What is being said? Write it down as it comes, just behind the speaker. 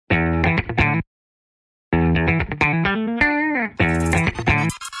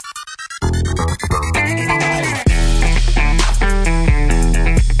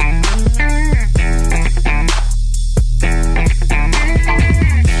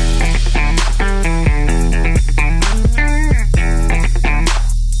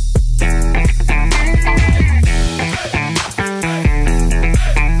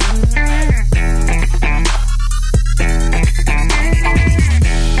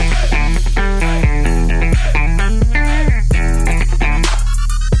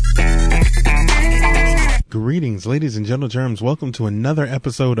Greetings, ladies and gentle germs. Welcome to another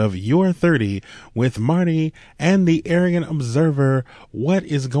episode of Your 30 with Marty and the Arrogant Observer. What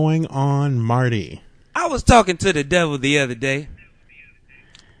is going on, Marty? I was talking to the devil the other day,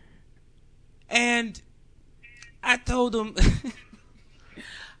 and I told him,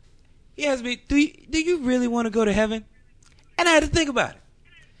 he asked me, do you really want to go to heaven? And I had to think about it.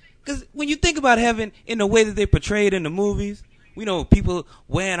 Because when you think about heaven in the way that they portray it in the movies, we know people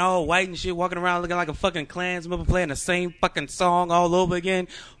wearing all white and shit, walking around looking like a fucking Klansman, playing the same fucking song all over again.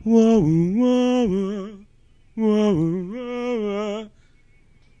 Whoa, whoa, whoa, whoa, whoa.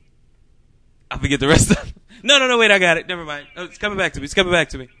 I forget the rest of it. No, wait, I got it. Never mind. Oh, it's coming back to me.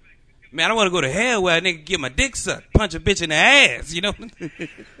 Man, I don't want to go to hell where a nigga get my dick sucked, punch a bitch in the ass, you know?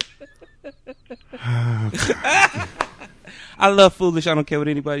 I love Foolish. I don't care what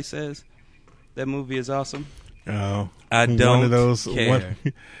anybody says. That movie is awesome. Oh, I don't one of those, care.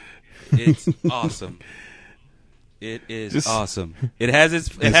 It's awesome. It is awesome. It has its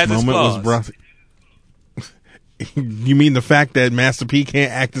flaws. You mean the fact that Master P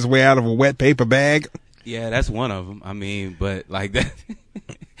can't act his way out of a wet paper bag? Yeah, that's one of them. I mean, but like that.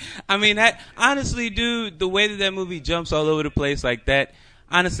 I mean, that honestly, dude, the way that movie jumps all over the place like that.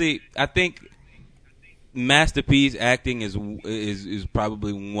 Honestly, I think Master P's acting is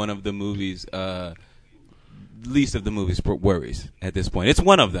probably one of the movies. Least of the movie's worries at this point. It's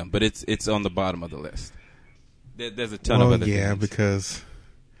one of them, but it's on the bottom of the list. There's a ton of other things. Because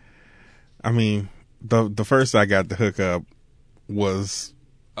I mean, the first I got to hook up was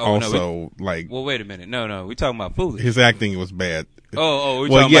like. Well, wait a minute. No, we talking about Foolish. His acting was bad. We're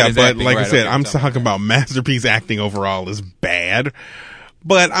talking about his acting, like right, I said, okay, I'm talking about Master P's acting overall is bad.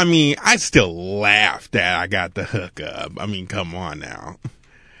 But I mean, I still laughed that I got the hook up. I mean, come on now.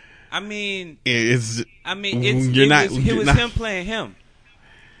 I mean, it was him playing him,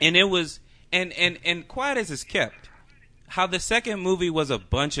 and it was and quiet as it's kept. How the second movie was a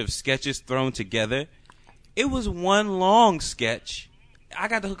bunch of sketches thrown together. It was one long sketch. I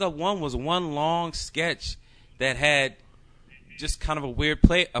got to hook up. One was one long sketch that had just kind of a weird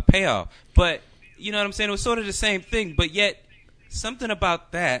a payoff. But you know what I'm saying? It was sort of the same thing, but yet something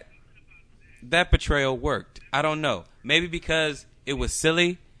about that portrayal worked. I don't know. Maybe because it was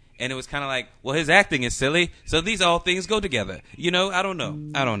silly. And it was kind of like, well, his acting is silly, so these all things go together. You know, I don't know.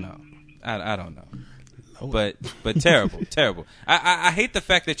 I don't know. But terrible. I hate the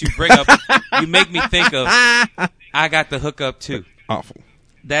fact that you bring up, you make me think of, I got the hook up too. Awful.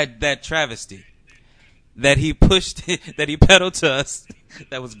 That travesty that he pushed, that he peddled to us,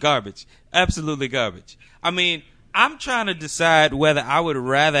 that was garbage. Absolutely garbage. I mean, I'm trying to decide whether I would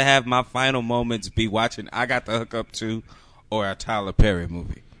rather have my final moments be watching I Got the Hook Up Too or a Tyler Perry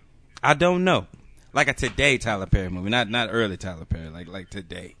movie. I don't know. Like a today Tyler Perry movie, not early Tyler Perry, like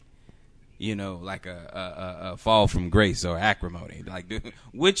today. You know, like a Fall from Grace or Acrimony. Like, dude,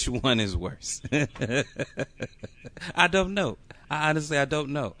 which one is worse? I don't know. I don't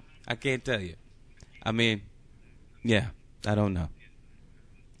know. I can't tell you. I mean, yeah, I don't know.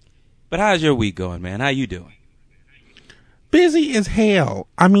 But how's your week going, man? How you doing? Busy as hell.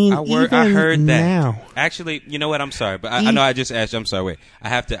 I mean, I heard now. That. Actually, you know what? I'm sorry, but I know I just asked you. I'm sorry. Wait, I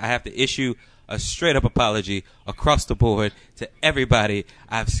have to issue a straight up apology across the board to everybody.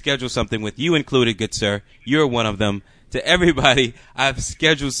 I've scheduled something with you included, good sir. You're one of them. To everybody, I've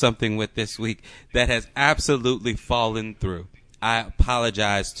scheduled something with this week that has absolutely fallen through. I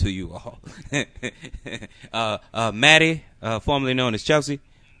apologize to you all. Maddie, formerly known as Chelsea,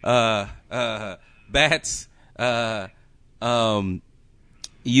 Bats.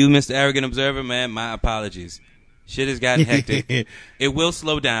 You, Mr. Arrogant Observer, man, my apologies. Shit has gotten hectic. It will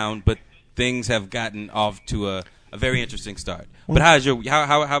slow down, but things have gotten off to a very interesting start. But how has your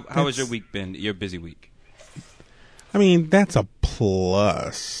week been? Your busy week? I mean, that's a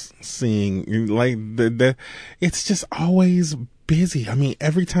plus. Seeing like it's just always busy. I mean,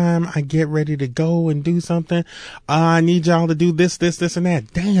 every time I get ready to go and do something, I need y'all to do this, and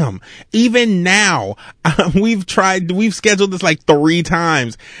that. Damn. Even now, we've scheduled this like 3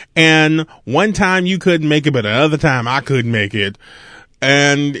 times. And one time you couldn't make it, but another time I couldn't make it.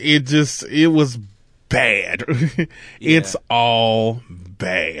 And it was bad. Yeah. It's all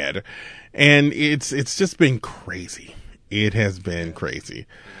bad. And it's just been crazy. It has been crazy.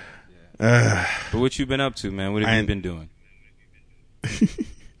 But what you been up to, man? What have you been doing?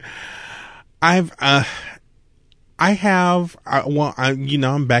 I'm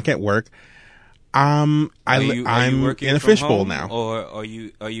back at work. I'm in a fishbowl now. Or are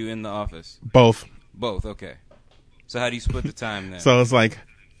you in the office? Both. Okay. So how do you split the time then? So it's like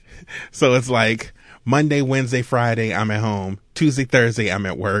Monday, Wednesday, Friday I'm at home. Tuesday, Thursday I'm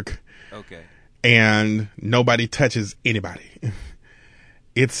at work. Okay. and nobody touches anybody.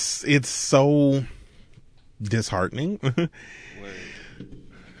 It's so disheartening.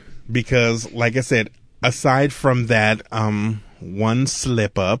 Because, like I said, aside from that one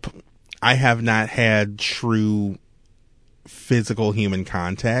slip up, I have not had true physical human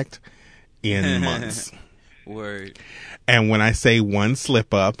contact in months. Word. And when I say one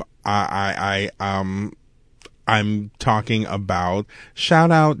slip up, I'm talking about,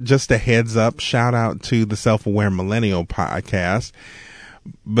 just a heads up, shout out to the Self-Aware Millennial podcast,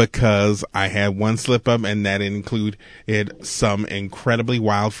 because I had one slip up, and that included some incredibly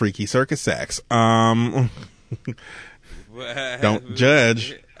wild, freaky circus sex. Don't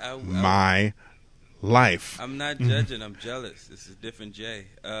judge my life. I'm not judging. I'm jealous. This is different Jay.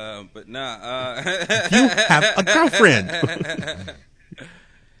 But nah. You have a girlfriend.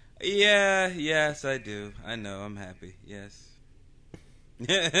 Yeah. Yes, I do. I know. I'm happy. Yes.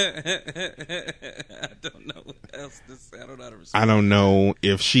 I don't know what else to say. I don't know how to respond. I don't know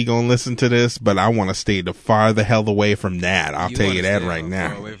if she gonna listen to this, but I want to stay the far the hell away from that. I'll tell you that right now.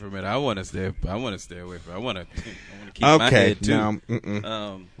 Far away from it. I want to stay away from it. I want to keep my head too.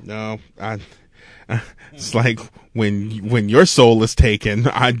 No. It's like when your soul is taken,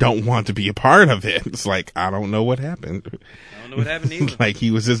 I don't want to be a part of it. It's like, I don't know what happened. I don't know what happened either. Like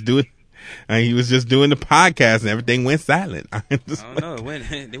he was just doing the podcast and everything went silent. I don't know.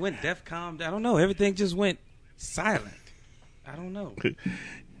 It went deaf, calm. I don't know. Everything just went silent. I don't know. Can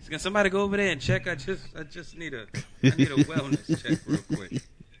somebody go over there and check? I just need a wellness check real quick.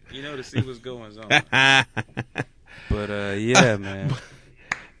 To see what's going on. But yeah, man.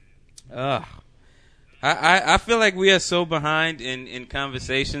 I feel like we are so behind in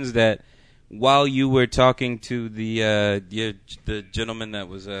conversations that while you were talking to the gentleman that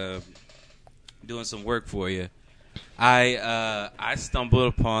was doing some work for you, I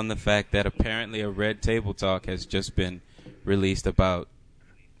stumbled upon the fact that apparently a Red Table Talk has just been released about,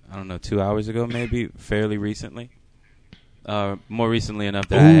 I don't know, 2 hours ago, maybe, fairly recently. More recently enough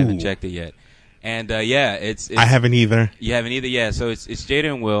that I haven't checked it yet. And yeah, it's I haven't either. You haven't either, yeah. So it's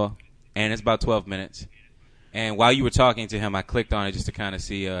Jada and Will, and it's about 12 minutes. And while you were talking to him, I clicked on it just to kind of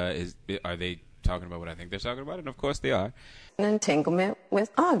see, are they talking about what I think they're talking about? And of course they are. An entanglement with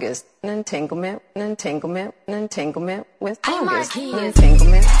August. An entanglement with August. An entanglement with August. An entanglement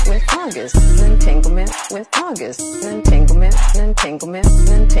with August. An entanglement with August. An entanglement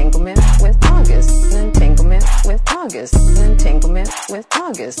with August. An entanglement with August. An entanglement with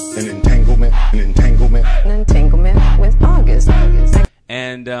August. An entanglement with August.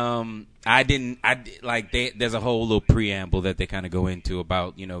 And there's a whole little preamble that they kind of go into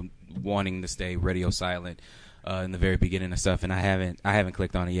about, wanting to stay radio silent in the very beginning and stuff, and I haven't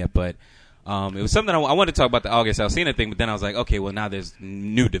clicked on it yet, but it was something I wanted to talk about, the August Alsina thing, but then I was like, okay, well, now there's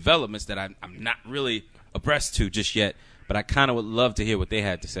new developments that I'm not really abreast to just yet, but I kind of would love to hear what they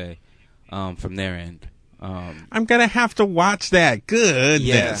had to say from their end. I'm gonna have to watch that.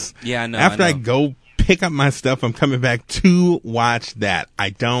 Goodness. Yeah, I know. After I go pick up my stuff, I'm coming back to watch that.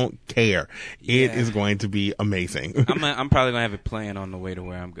 I don't care. It is going to be amazing. I'm probably gonna have it playing on the way to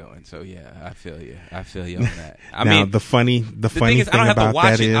where I'm going. So yeah, I feel you on that. I mean, the the funny thing is, I don't have to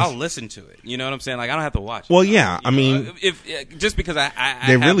watch it. I'll listen to it. You know what I'm saying? Like, I don't have to watch it. Well, yeah. I mean, if just because I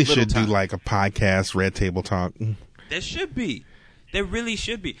they have really should time. do like a podcast, Red Table Talk. There should be. There really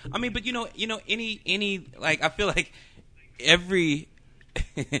should be. I mean, but any like, I feel like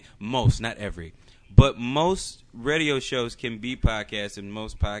not every. But most radio shows can be podcasts, and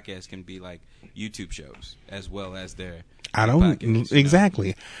most podcasts can be like YouTube shows as well as their. I don't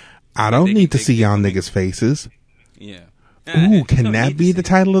exactly. I don't need to see y'all niggas' faces. Yeah. Ooh, can that be the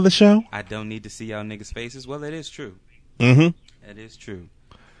title of the show? I don't need to see y'all niggas' faces. Well, it is true. Mm-hmm. That is true.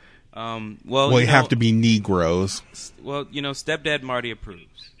 Well, you have to be Negroes. Well, Stepdad Marty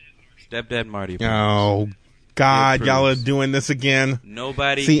approves. Oh, God, y'all are doing this again.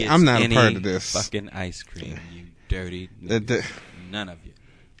 Nobody See, gets I'm not any a part of this. fucking ice cream, you dirty. None of you.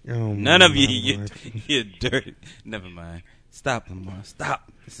 Oh, None of you. You're dirty. Never mind. Stop, Lamar.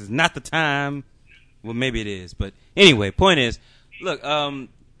 Stop. This is not the time. Well, maybe it is. But anyway, point is, look, I'm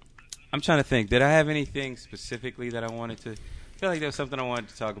trying to think. Did I have anything specifically that I wanted to... I feel like there was something I wanted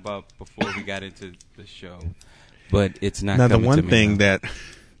to talk about before we got into the show. But it's not coming to me now.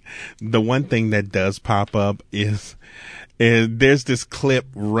 The one thing that does pop up is there's this clip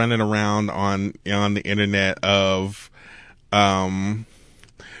running around on the internet of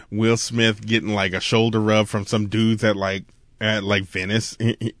Will Smith getting like a shoulder rub from some dudes at Venice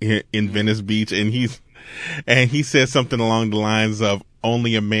in Venice Beach, and he says something along the lines of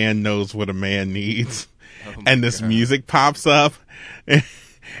 "Only a man knows what a man needs," and this music pops up.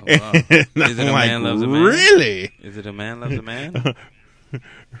 wow. Is it a man loves a man? Really? Is it a man loves a man?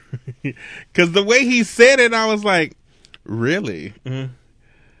 Because the way he said it, I was like, really?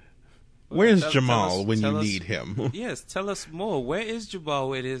 Where's Jamal when you need him? Yes, tell us more. Where is Jamal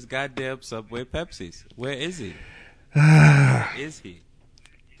with his goddamn Subway Pepsis? Where is he? Where is he?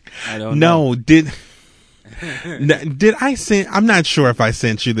 I don't know. Did I send? I'm not sure if I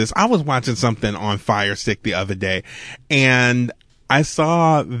sent you this. I was watching something on Fire Stick the other day, and I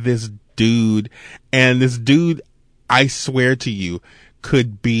saw this dude, and this dude, I swear to you,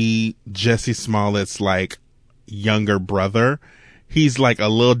 could be Jussie Smollett's like younger brother. He's like a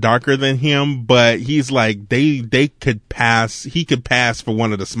little darker than him, but he's like he could pass for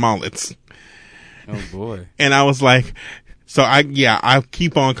one of the Smollets. Oh boy. And I was like, so I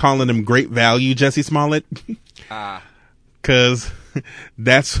keep on calling him Great Value Jussie Smollett. Cause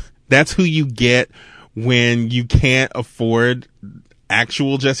that's who you get when you can't afford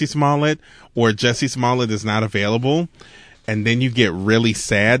actual Jussie Smollett, or Jussie Smollett is not available. And then you get really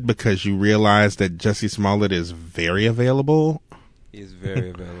sad because you realize that Jussie Smollett is very available. He's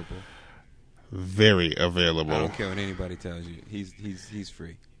very available. Very available. I don't care what anybody tells you. He's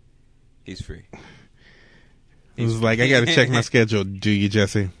free. He's free. He's like, I got to check my schedule. Do you,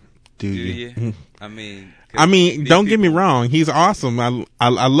 Jesse? Do you? I mean, don't get me wrong. He's awesome. I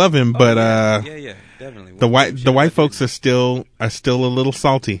love him, but yeah, definitely. The white folks are still a little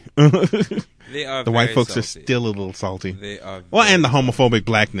salty. They are. The white folks salty. are still a little salty. They are. Well, and the homophobic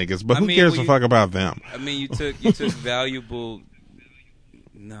black niggas, but who cares a fuck about them? I mean, you took valuable.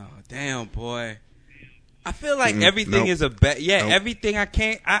 No, damn boy. I feel like everything is a bet. Yeah, everything I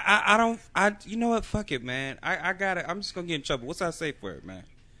can't. I don't. You know what? Fuck it, man. I got it. I'm just gonna get in trouble. What's I say for it, man?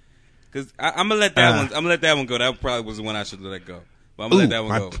 Because I'm gonna let that one. I'm gonna let that one go. That probably was the one I should let go. But I'm gonna let that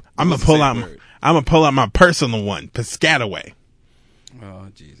one go. I'm gonna pull out my personal one, Piscataway. Oh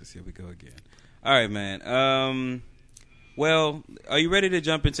Jesus! Here we go again. All right, man. Well, are you ready to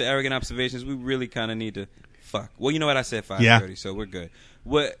jump into arrogant observations? We really kind of need to. Fuck. Well, you know what? I said 5:30, so we're good.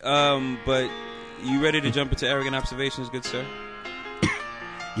 What? But you ready to jump into arrogant observations, good sir?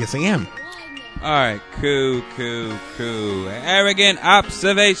 Yes, I am. All right, cool. Arrogant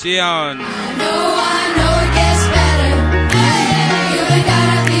observation. I know it gets better. Hey, you ain't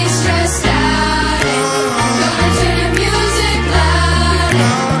gotta be stressed out. Go and turn your music loud.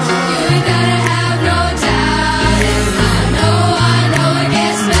 You ain't gotta have no doubt. I know it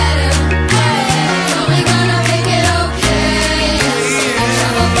gets better. Hey, only gonna make it okay.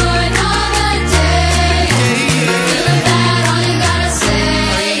 Trouble for another day. Feeling bad, all you gotta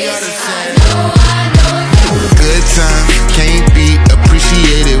say is I know it. Good times can't be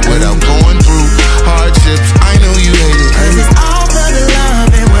appreciated without going through hardships. I know you hate it. 'Cause it's all for the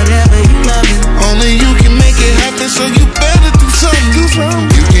love and whatever you loving. Only you can make it happen, so you better do something.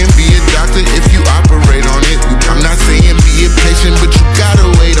 You can be a doctor if you operate on it. I'm not saying be a patient, but you gotta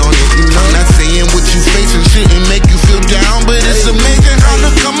wait on it. I'm not saying what you facing shouldn't make you feel down, but it's amazing how to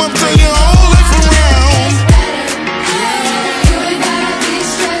come up, turn your whole life around.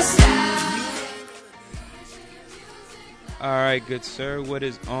 All right, good sir. What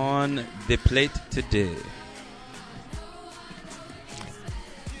is on the plate today?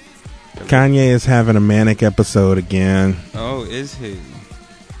 Kanye is having a manic episode again. Oh, is he?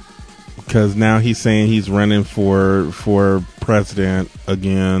 Because now he's saying he's running for president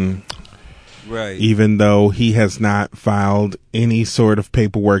again. Right. Even though he has not filed any sort of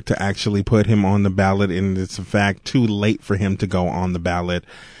paperwork to actually put him on the ballot, and it's in fact too late for him to go on the ballot.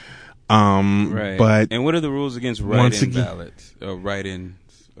 Right. But and what are the rules against write-in ballots or write-ins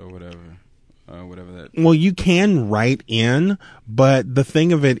or whatever that? Well, you can write in, but the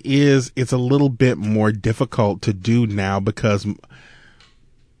thing of it is, it's a little bit more difficult to do now because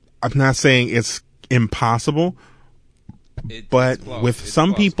I'm not saying it's impossible, but with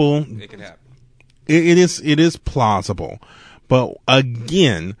some people, it can happen. It is plausible, but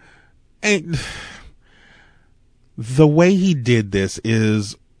again, the way he did this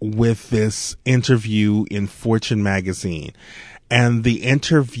is with this interview in Fortune magazine, and the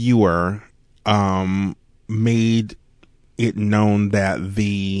interviewer made it known that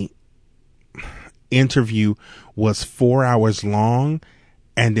the interview was 4 hours long,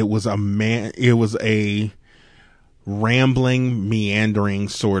 and it was a rambling, meandering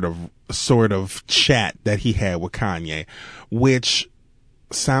sort of chat that he had with Kanye, which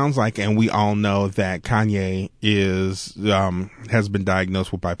sounds like, and we all know that Kanye has been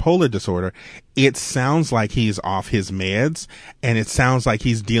diagnosed with bipolar disorder. It sounds like he's off his meds, and it sounds like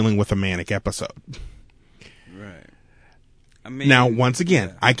he's dealing with a manic episode. Right. I mean, now, once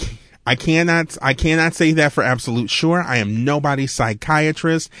again, yeah. I cannot say that for absolute sure. I am nobody's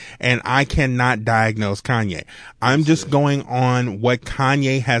psychiatrist, and I cannot diagnose Kanye. I'm just going on what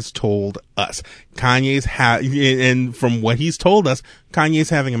Kanye has told us. And from what he's told us, Kanye's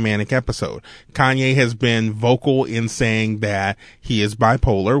having a manic episode. Kanye has been vocal in saying that he is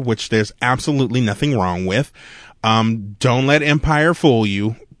bipolar, which there's absolutely nothing wrong with. Don't let Empire fool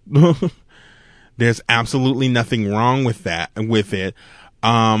you. There's absolutely nothing wrong with it.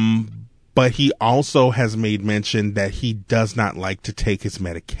 But he also has made mention that he does not like to take his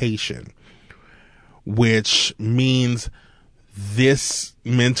medication, which means this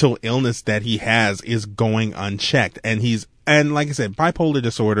mental illness that he has is going unchecked. And like I said, bipolar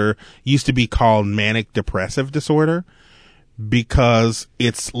disorder used to be called manic depressive disorder because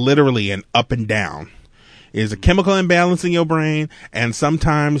it's literally an up and down. It's a chemical imbalance in your brain, and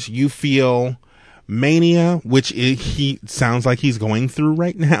sometimes you feel mania, which he sounds like he's going through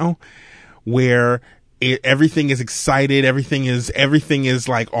right now, where everything is excited, everything is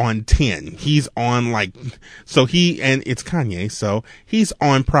like on 10. He's on and it's Kanye, so he's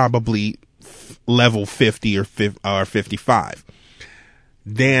on probably level 50 or 55.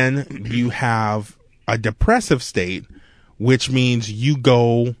 Then you have a depressive state, which means you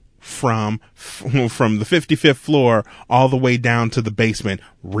go from the 55th floor all the way down to the basement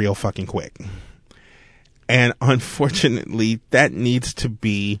real fucking quick. And unfortunately, that needs to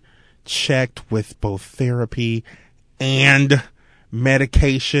be checked with both therapy and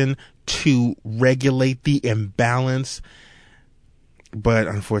medication to regulate the imbalance. But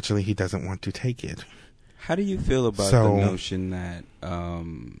unfortunately, he doesn't want to take it. How do you feel about the notion that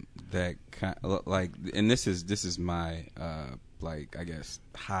and this is my I guess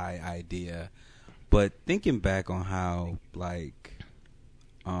high idea, but thinking back on how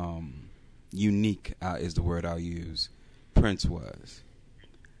unique is the word I'll use, Prince was.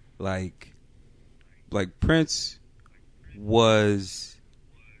 Like Prince was,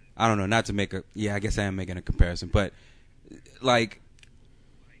 I don't know, not to make I guess I am making a comparison, but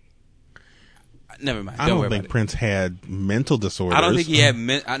never mind. I don't think Prince had mental disorders. I don't think he had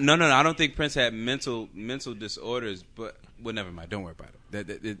no. I don't think Prince had mental disorders, but never mind. Don't worry about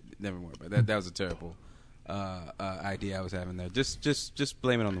it. Never worry about it. That was a terrible idea I was having there. Just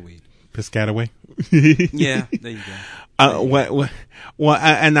blame it on the weed. Piscataway. Yeah, there you go.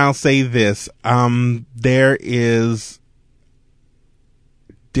 And I'll say this: there is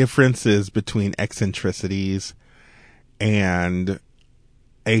differences between eccentricities and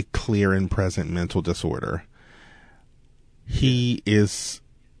a clear and present mental disorder. He is,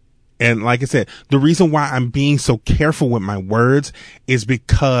 and like I said, the reason why I'm being so careful with my words is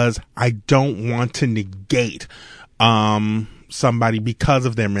because I don't want to negate somebody because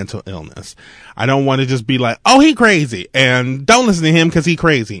of their mental illness. I don't want to just be like, oh, he crazy, and don't listen to him because he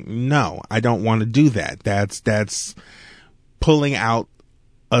crazy. No, I don't want to do that. That's pulling out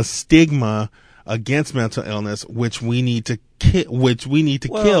a stigma against mental illness, which we need to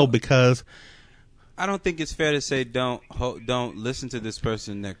kill, because I don't think it's fair to say don't listen to this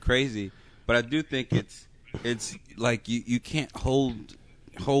person, they're crazy, but I do think it's like you can't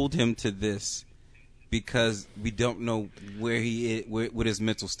hold him to this because we don't know where he is, what his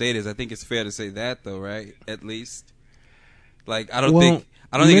mental state is. I think it's fair to say that, though, right? At least, I don't think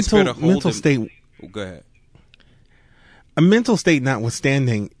it's fair to hold him. State. Oh, go ahead. A mental state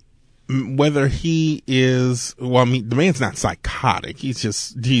notwithstanding, whether he is, the man's not psychotic. He's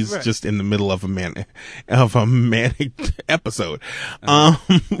just in the middle of a manic episode.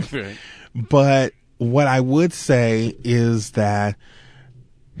 Right. But what I would say is that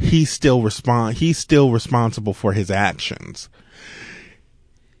he's still responsible for his actions.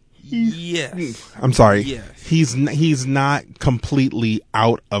 Yes. I'm sorry. Yes. He's not completely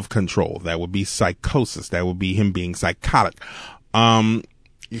out of control. That would be psychosis. That would be him being psychotic.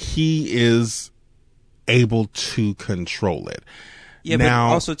 He is able to control it. Yeah, now,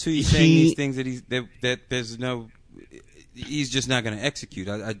 but also too, he's saying these things that he's just not going to execute.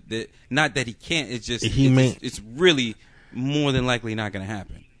 Not that he can't. It's just it's really more than likely not going to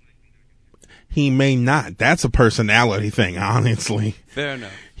happen. He may not. That's a personality thing, honestly. Fair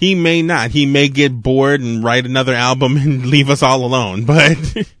enough. He may not. He may get bored and write another album and leave us all alone. But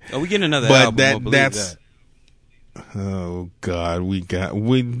we getting another album. That's. Oh God,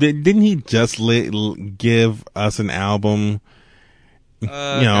 didn't he just give us an album? With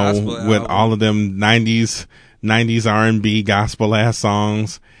album. All of them '90s R&B gospel ass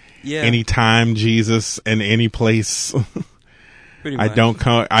songs. Yeah. Anytime Jesus and any place. Pretty much.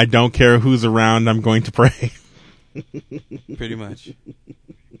 I don't care who's around. I'm going to pray. Pretty much.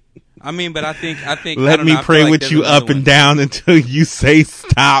 I mean, but I think. Let me pray with you up and down until you say stop.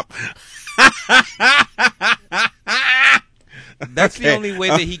 Stop. That's the only way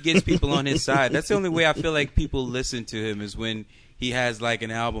that he gets people on his side. That's the only way I feel like people listen to him is when he has like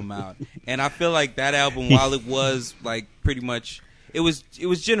an album out. And I feel like that album, while it was like pretty much, it was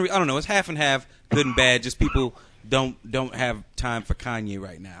generally, I don't know, it's half and half, good and bad. Just people don't have time for Kanye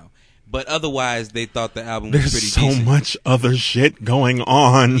right now. But otherwise, they thought the album was pretty decent. There's so much other shit going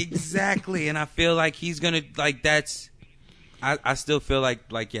on. Exactly, and I feel like he's gonna like that's. I still feel like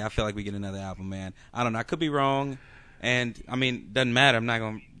yeah, I feel like we get another album, man. I don't know, I could be wrong, and I mean, doesn't matter. I'm not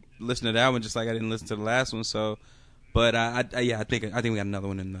gonna listen to that one just like I didn't listen to the last one. So, but I think we got another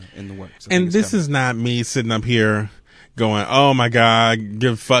one in the works. And this is not me sitting up here going, oh my God,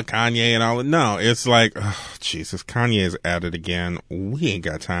 give fuck Kanye and all. No, it's like, oh, Jesus, Kanye is at it again. We ain't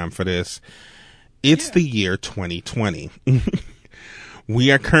got time for this. It's the year 2020.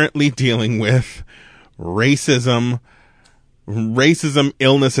 We are currently dealing with racism,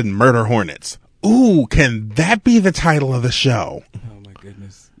 illness, and murder hornets. Ooh, can that be the title of the show? Oh my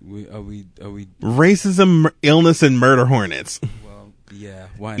goodness. Are we racism, illness, and murder hornets? Well, yeah,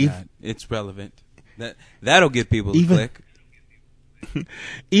 why not? It's relevant. That'll get people to click.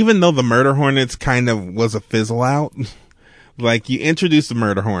 Even though the murder hornets kind of was a fizzle out, like you introduced the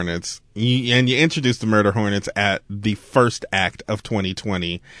murder hornets, you introduced the murder hornets at the first act of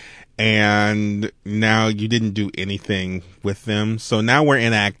 2020, and now you didn't do anything with them. So now we're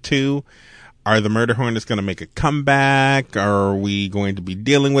in Act 2. Are the murder hornets going to make a comeback? Are we going to be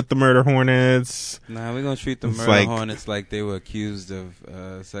dealing with the murder hornets? Nah, we're going to treat the murder hornets like they were accused of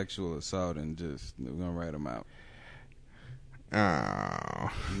sexual assault and just we're going to write them out. Oh.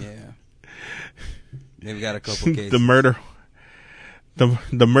 Yeah. They've got a couple cases. The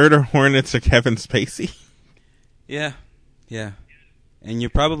murder hornets are Kevin Spacey? Yeah. Yeah. And you're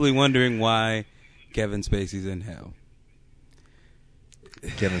probably wondering why Kevin Spacey's in hell.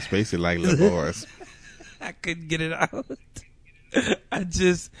 Kevin Spacey like little boys. I couldn't get it out. I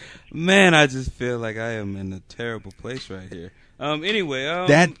just feel like I am in a terrible place right here. Anyway,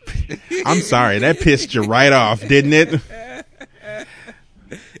 I'm sorry, that pissed you right off, didn't it?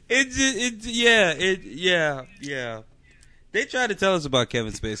 Yeah. They tried to tell us about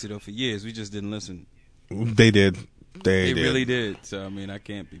Kevin Spacey though for years. We just didn't listen. They did. They really did. So I mean, I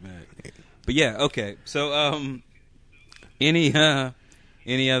can't be mad. But yeah, okay. So any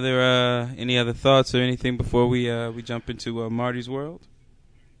other thoughts or anything before we jump into Marty's world?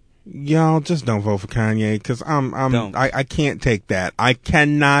 Y'all just don't vote for Kanye because I can't take that. I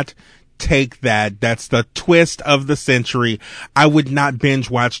cannot take that. That's the twist of the century. I would not binge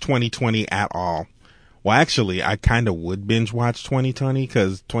watch 2020 at all. Well, actually, I kind of would binge watch 2020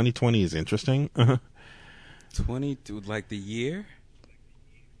 because 2020 is interesting. 20, like the year?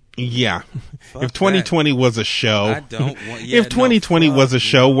 Yeah. Fuck if 2020 was a show, I don't want. Yeah, if 2020 was a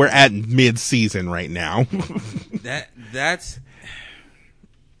show, we're at mid-season right now. That's.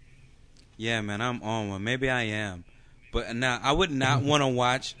 Yeah, man, I'm on one. Maybe I am, but now I would not want to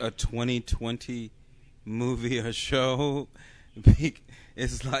watch a 2020 movie or show.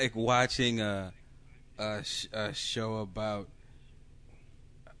 It's like watching a show about.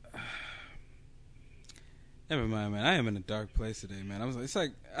 Never mind, man. I am in a dark place today, man. It's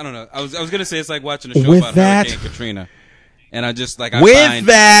like I don't know. I was gonna say it's like watching a show about Hurricane Katrina, and I just like Lord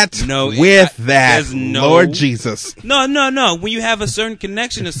Jesus. No. When you have a certain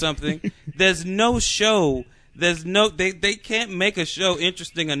connection to something, there's no show. They can't make a show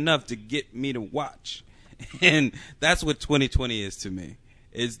interesting enough to get me to watch, and that's what 2020 is to me.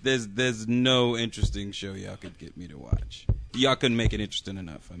 There's no interesting show y'all could get me to watch. Y'all couldn't make it interesting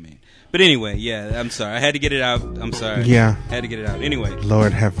enough, I mean. But anyway, yeah, I'm sorry. I had to get it out. I'm sorry. Yeah. Had to get it out. Anyway.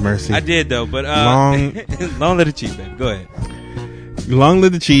 Lord have mercy. I did, though, but long live the chief, baby. Go ahead. Long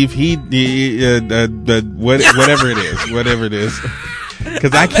live the chief. Whatever it is.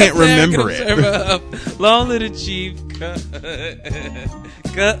 Because I can't remember it. Long live the chief.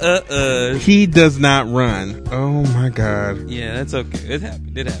 He does not run. Oh, my God. Yeah, that's okay. It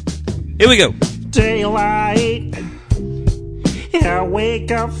happened. Here we go. Daylight. I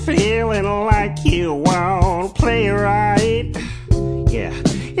wake up feeling like you won't play right. Yeah,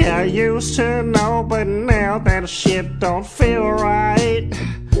 I used to know, but now that shit don't feel right.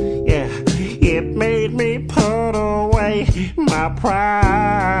 Yeah, it made me put away my pride.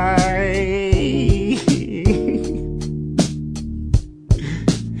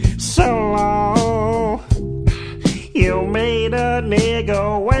 So long, you made a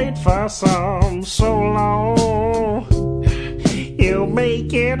nigga wait for some so long. You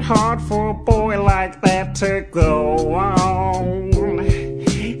make it hard for a boy like that to go on.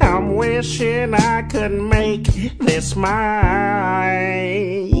 I'm wishing I could make this mine.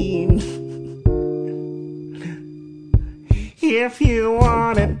 if you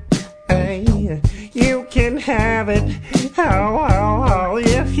want it, hey, you can have it. Oh,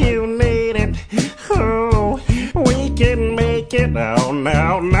 if you need it, oh, we can make it. Oh,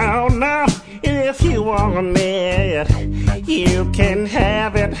 no, if you want it, you can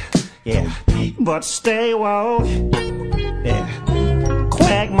have it. Yeah, but stay woke. Yeah,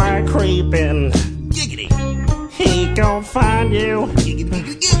 Quagmire creeping. Giggity. He gon' find you.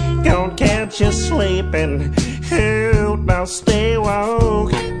 Gon' catch you sleeping. Ooh, now stay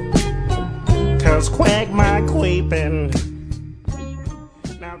woke. 'Cause Quagmire creeping.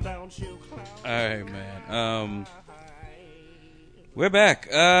 Now don't you clown. All right, man. We're back.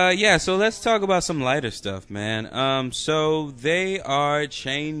 Yeah, so let's talk about some lighter stuff, man. So they are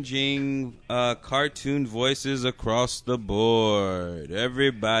changing cartoon voices across the board.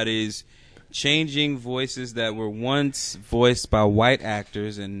 Everybody's changing voices that were once voiced by white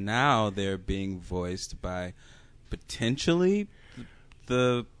actors, and now they're being voiced by potentially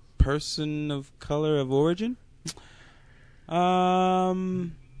the person of color of origin.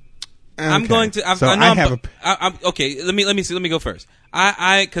 I'm going to. Okay. Let me see. Let me go first.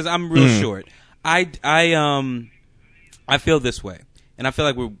 Because I'm real short. I feel this way, and I feel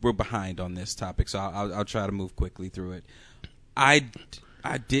like we're behind on this topic. So I'll try to move quickly through it. I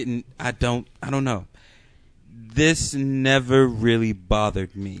don't know. This never really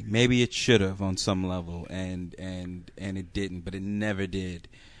bothered me. Maybe it should have on some level, and it didn't, but it never did.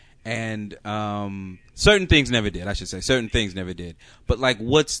 And certain things never did. I should say certain things never did. But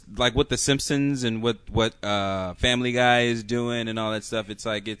what the Simpsons and what Family Guy is doing and all that stuff. It's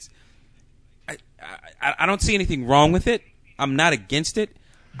like I don't see anything wrong with it. I'm not against it.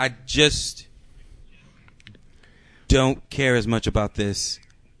 I just don't care as much about this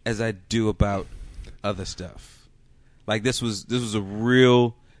as I do about other stuff. Like this was a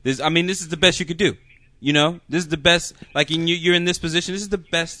real. This is the best you could do. You know, this is the best. Like you're in this position. This is the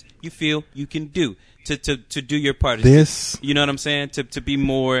best you feel you can do to do your part. You know what I'm saying? To be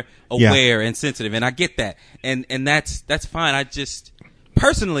more aware and sensitive, and I get that, and that's fine. I just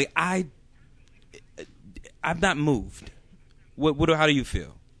personally, I'm not moved. How do you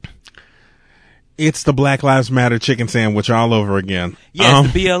feel? It's the Black Lives Matter chicken sandwich all over again. Yeah,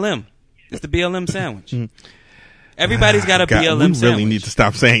 it's the BLM. It's the BLM sandwich. Everybody's got a BLM sandwich. We really need to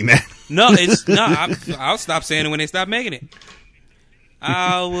stop saying that. No, it's not. I'll stop saying it when they stop making it.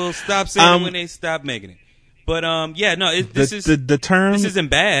 I will stop saying it when they stop making it. But yeah, no. The term. This isn't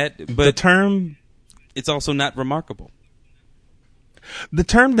bad, but the term. It's also not remarkable. The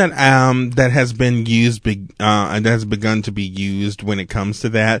term that has been used and has begun to be used when it comes to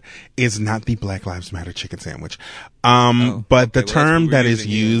that is not the Black Lives Matter chicken sandwich. But the term that is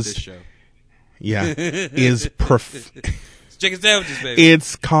used, is chicken sandwiches, baby.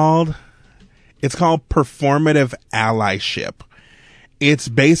 It's called performative allyship. It's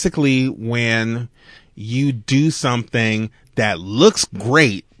basically when you do something that looks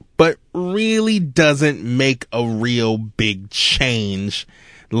great but really doesn't make a real big change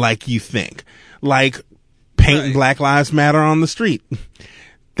like you think. Like painting Black Lives Matter on the street.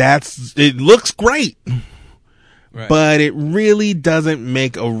 It looks great. Right. But it really doesn't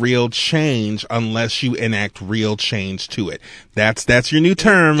make a real change unless you enact real change to it. That's your new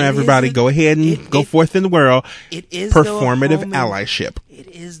term, everybody. Go ahead and go forth in the world. It is performative allyship. It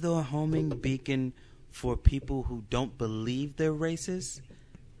is the homing beacon for people who don't believe they're racist.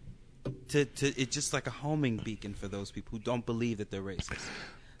 It's just like a homing beacon for those people who don't believe that they're racist.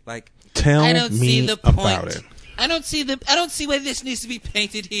 Like, tell me about it. I don't see why this needs to be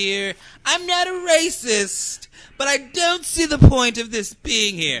painted here. I'm not a racist, but I don't see the point of this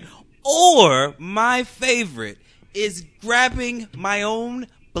being here. Or my favorite is grabbing my own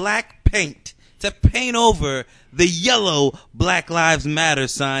black paint to paint over the yellow Black Lives Matter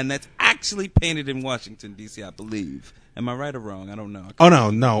sign that's actually painted in Washington, D.C., I believe. Am I right or wrong? I don't know.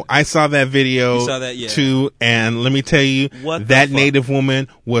 No. I saw that video too, and let me tell you, that Native woman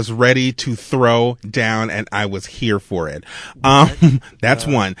was ready to throw down, and I was here for it. That's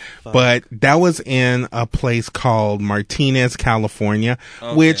one. But that was in a place called Martinez, California,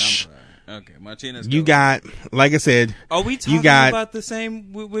 which... Okay, Martinez. You got, like I said, are we talking about the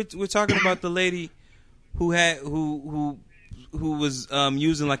same? We're talking about the lady who was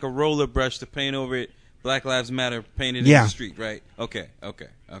using like a roller brush to paint over it. Black Lives Matter painted in the street, right? Okay.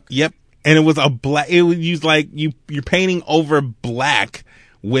 Yep, and it was a black. It was used like you're painting over black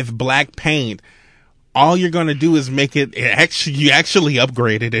with black paint. All you're gonna do is make it. You actually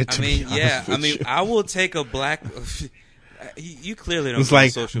upgraded it. I will take a black. You clearly don't. It's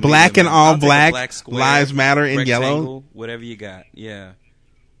like black media, and all black square, lives matter in yellow. Whatever you got, yeah.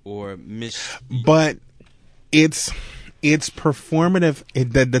 Or But it's it's performative.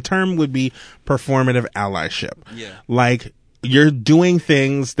 The term would be performative allyship. Yeah. Like, you're doing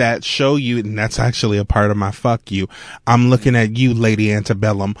things that show you, and that's actually a part of my fuck you. I'm looking at you, Lady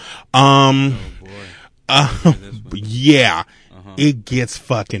Antebellum. Oh boy. Yeah. It gets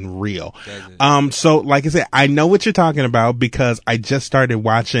fucking real. So like I said, I know what you're talking about because I just started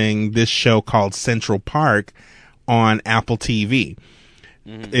watching this show called Central Park on Apple TV,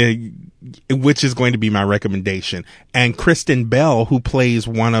 which is going to be my recommendation. And Kristen Bell, who plays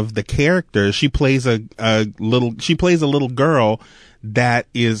one of the characters, she plays a little girl that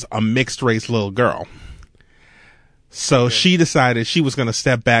is a mixed race little girl. So she decided she was going to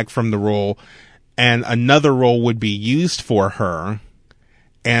step back from the role, and another role would be used for her,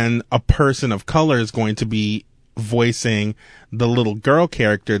 and a person of color is going to be voicing the little girl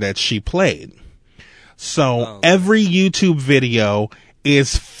character that she played. So every YouTube video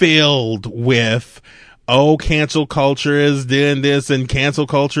is filled with, cancel culture is doing this and cancel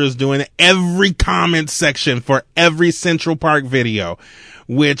culture is doing it. Every comment section for every Central Park video,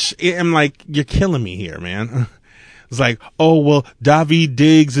 which I'm like, you're killing me here, man. It's like, Daveed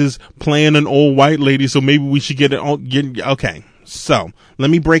Diggs is playing an old white lady, so maybe we should get it. Okay, so let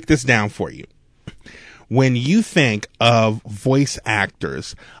me break this down for you. When you think of voice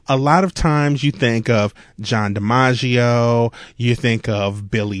actors, a lot of times you think of John DiMaggio, you think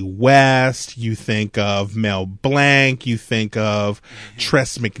of Billy West, you think of Mel Blanc, you think of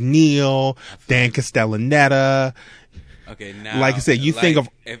Tress MacNeille, Dan Castellaneta. Okay, now, like I said, you think of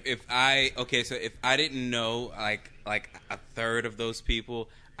if I didn't know like a third of those people,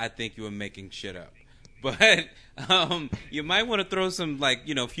 I think you were making shit up. But you might want to throw some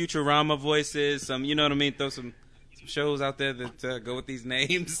Futurama voices, some throw some shows out there that go with these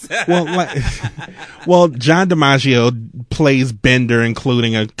names. Well, John DiMaggio plays Bender,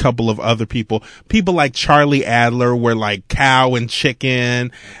 including a couple of other people. People like Charlie Adler were like Cow and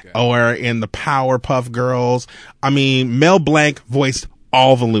Chicken, or in the Powerpuff Girls. I mean, Mel Blanc voiced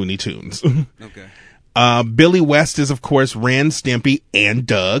all the Looney Tunes. Okay. Billy West is, of course, Ren, Stimpy, and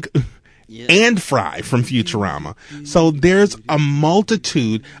Doug. Yeah. And Fry from Futurama. So there's a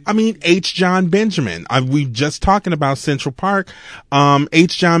multitude. I mean, H. John Benjamin. We just talking about Central Park.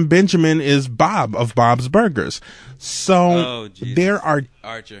 H. John Benjamin is Bob of Bob's Burgers. So there are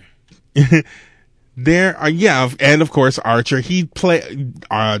Archer. There are, and of course Archer. He plays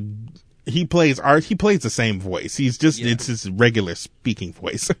the same voice. He's just it's his regular speaking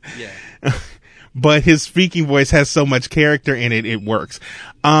voice. Yeah. But his speaking voice has so much character in it, it works.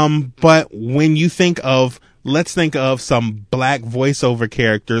 But when you let's think of some black voiceover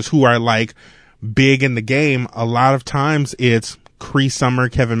characters who are like big in the game, a lot of times it's Cree Summer,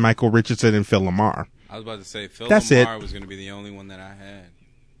 Kevin Michael Richardson, and Phil LaMarr. I was about to say Phil That's LaMarr was going to be the only one that I had.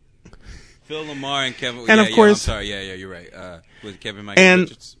 Phil LaMarr and Kevin. And of course, I'm sorry. Yeah, you're right. With Kevin Michael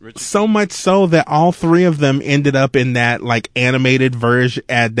Richardson. So much so that all three of them ended up in that like animated version,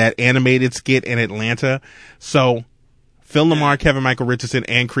 at that animated skit in Atlanta. So Phil LaMarr, Kevin Michael Richardson,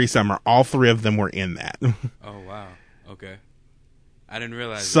 and Cree Summer, all three of them were in that. Oh wow. Okay. I didn't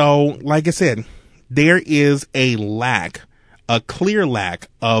realize. So, like I said, there is a clear lack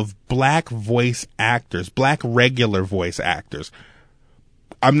of black voice actors, black regular voice actors.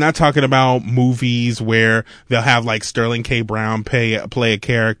 I'm not talking about movies where they'll have like Sterling K. Brown play a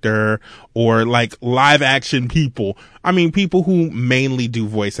character, or like live action people. I mean, people who mainly do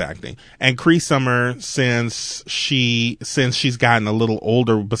voice acting. And Cree Summer, since she's gotten a little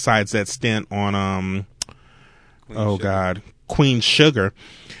older, besides that stint on Queen Sugar,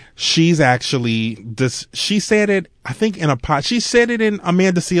 she's actually she said it, I think she said it in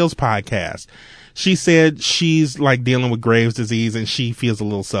Amanda Seales' podcast. She said she's like dealing with Graves' disease and she feels a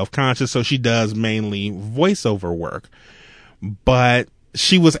little self-conscious, so she does mainly voiceover work. But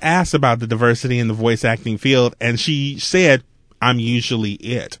she was asked about the diversity in the voice acting field, and she said, I'm usually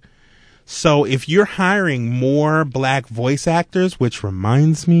it. So if you're hiring more black voice actors, which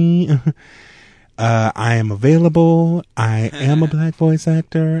reminds me, I am available. I am a black voice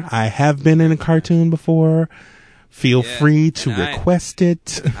actor. I have been in a cartoon before. Feel free to request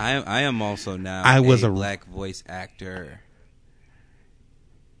it. I am also now a black voice actor.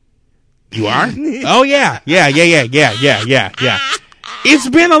 You are? Oh, yeah. Yeah. It's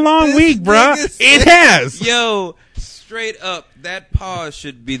been a long week, bruh. It has. Yo, straight up, that pause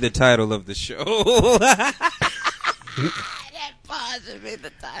should be the title of the show. That pause should be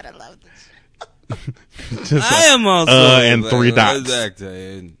the title of the show. I am also and 3 dots. Actor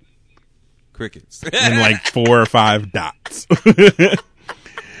and crickets. And like 4 or 5 dots.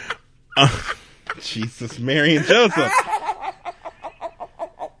 Jesus, Mary and Joseph.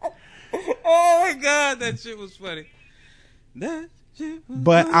 Oh my God, that shit was funny.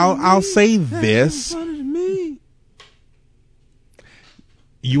 But I'll say this.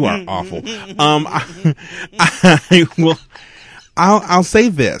 You are awful. I'll say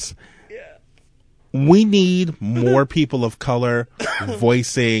this. We need more people of color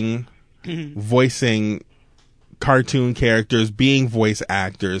voicing cartoon characters, being voice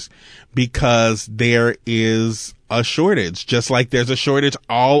actors, because there is a shortage, just like there's a shortage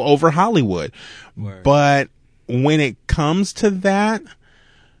all over Hollywood. Word. But when it comes to that,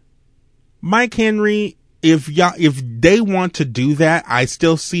 Mike Henry, if they want to do that, I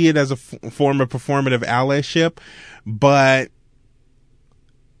still see it as a form of performative allyship. But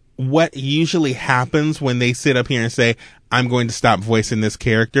what usually happens when they sit up here and say, I'm going to stop voicing this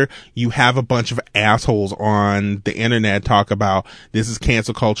character, you have a bunch of assholes on the internet talk about this is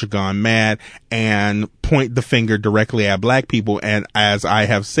cancel culture gone mad and point the finger directly at black people. And as I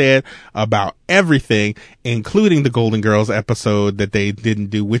have said about everything, including the Golden Girls episode that they didn't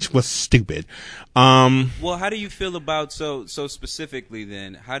do, which was stupid. Well, how do you feel about, so specifically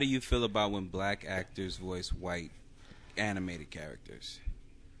then, how do you feel about when black actors voice white animated characters?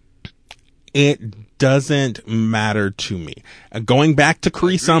 It doesn't matter to me. Going back to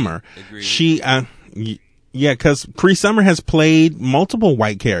Cree Summer, she, because Cree Summer has played multiple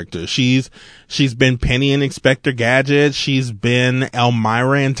white characters. She's been Penny in Inspector Gadget. She's been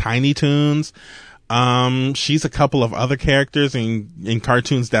Elmira in Tiny Toons. She's a couple of other characters in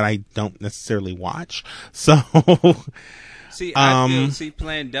cartoons that I don't necessarily watch. So,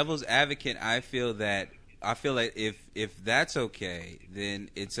 playing devil's advocate, I feel like if that's okay, then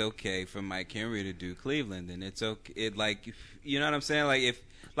it's okay for Mike Henry to do Cleveland, and it's okay. You know what I'm saying? Like, if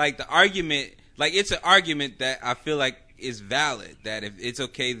the argument, it's an argument that I feel like is valid. That if it's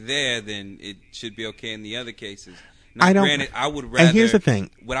okay there, then it should be okay in the other cases. Now, granted, I would rather. And here's the thing: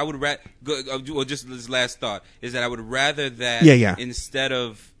 what I would rather, well, just this last thought is that I would rather that instead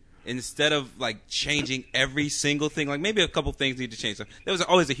of like changing every single thing, like maybe a couple things need to change. So there was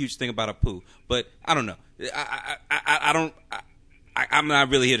always a huge thing about Apu, but I don't know. I'm not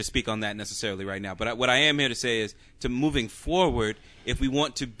really here to speak on that necessarily right now. But what I am here to say is, to moving forward, if we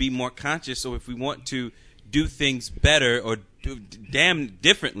want to be more conscious, or if we want to do things better or do damn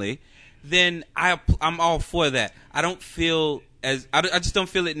differently, then I'm all for that. I just don't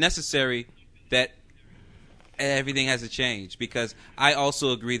feel it necessary that everything has to change, because I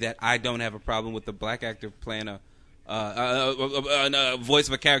also agree that I don't have a problem with the black actor playing a voice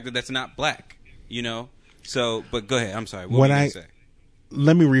of a character that's not black, you know? So, but go ahead. I'm sorry. What were you going to say?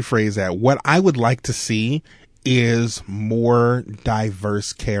 Let me rephrase that. What I would like to see is more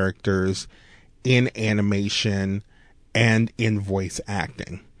diverse characters in animation and in voice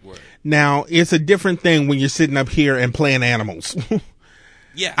acting. Word. Now, it's a different thing when you're sitting up here and playing animals.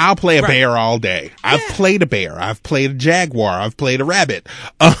 Yeah, I'll play a bear all day. Yeah. I've played a bear. I've played a jaguar. I've played a rabbit.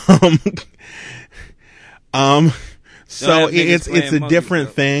 So it's a different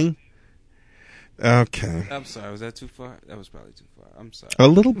thing. Okay. I'm sorry. Was that too far? That was probably too far. I'm sorry. A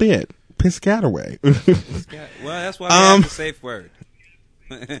little bit. Piscataway. Well, that's why we have the safe word.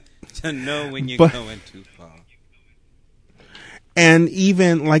 To know when you're going too far. And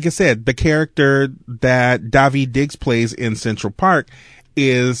even, like I said, the character that Daveed Diggs plays in Central Park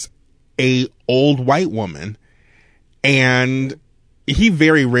is a old white woman, and he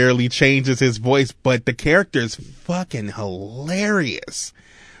very rarely changes his voice, but the character is fucking hilarious.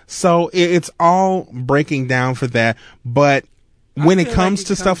 So it's all breaking down for that. But when it comes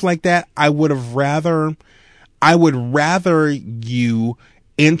to stuff like that, I would rather you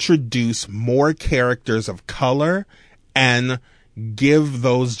introduce more characters of color and give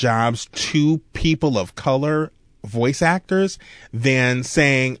those jobs to people of color voice actors than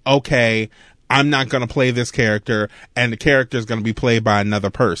saying, okay, I'm not going to play this character and the character is going to be played by another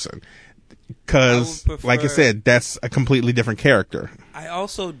person. Because, like I said, that's a completely different character. I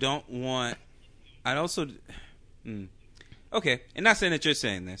also don't want... Okay, and not saying that you're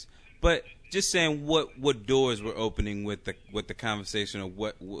saying this, but just saying what doors we're opening with the conversation, or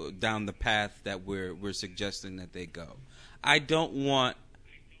what down the path that we're suggesting that they go. I don't want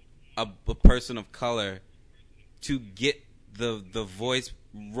a person of color to get the voice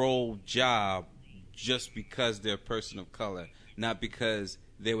role job just because they're a person of color, not because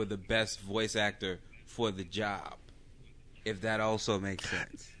they were the best voice actor for the job. If that also makes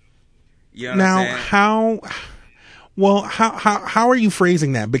sense. You know now, what I'm saying? how are you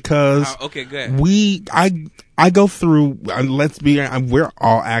phrasing that? Because okay, go ahead. I go through, we're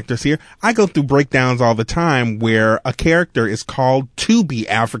all actors here. I go through breakdowns all the time where a character is called to be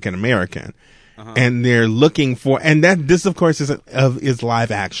African American. Uh-huh. And they're looking for, and this of course is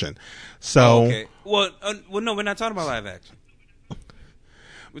live action. So, okay. Well, no, we're not talking about live action.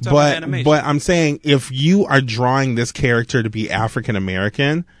 We're talking about animation. But I'm saying if you are drawing this character to be African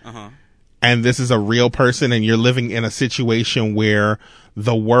American, and this is a real person, and you're living in a situation where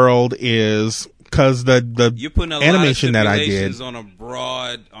the world is, because the you're putting a animation lot of that I did on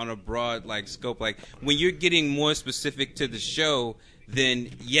a broad like scope. Like when you're getting more specific to the show,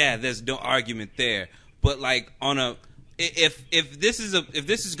 then yeah, there's no argument there. But like if this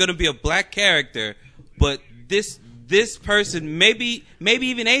is going to be a black character, but this person maybe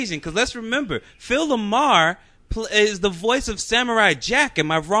even Asian, because let's remember Phil LaMarr is the voice of Samurai Jack. Am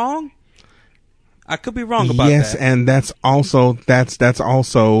I wrong? I could be wrong about that. Yes, and that's also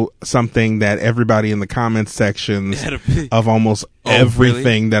something that everybody in the comments sections of almost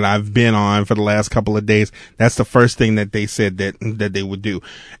everything that I've been on for the last couple of days, that's the first thing that they said that they would do.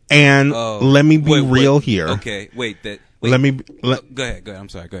 And let me be real here. Okay, wait. Go ahead. I'm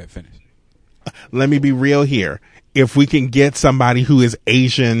sorry. Go ahead. Finish. Let me be real here. If we can get somebody who is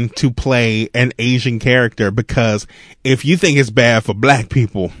Asian to play an Asian character, because if you think it's bad for black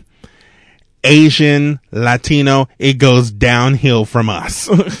people, Asian, Latino, it goes downhill from us.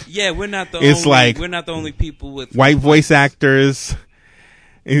 Yeah, we're not the only people with white voice actors.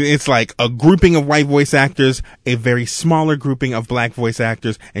 It's like a grouping of white voice actors, a very smaller grouping of black voice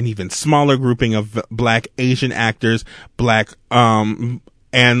actors, an even smaller grouping of black Asian actors, and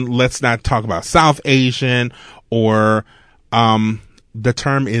let's not talk about South Asian or the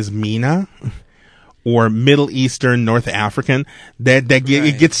term is MENA. Or Middle Eastern, North African,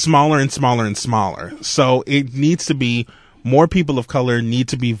 it gets smaller and smaller and smaller. So it needs to be more people of color need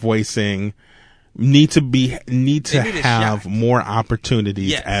to have more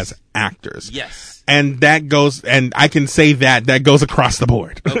opportunities as actors. Yes. And that goes, and I can say that goes across the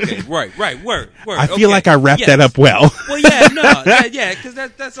board. Okay, right, word. I feel like I wrapped that up well. Well, yeah, because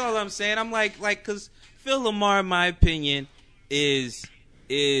that's all I'm saying. I'm like, because Phil LaMarr, in my opinion, is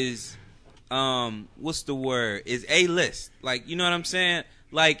what's the word? Is A-list. Like, you know what I'm saying?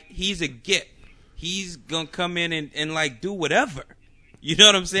 Like, he's a git. He's gonna come in and like do whatever. You know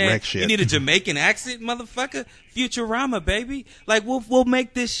what I'm saying? Wreck shit. You need a Jamaican accent, motherfucker? Futurama, baby. Like, we'll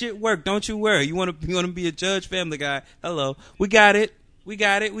make this shit work. Don't you worry. You wanna be a Judge, Family Guy? Hello. We got it. We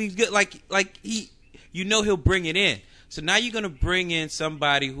get like he'll bring it in. So now you're gonna bring in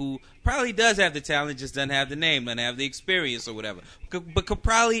somebody who probably does have the talent, just doesn't have the name, doesn't have the experience or whatever, but could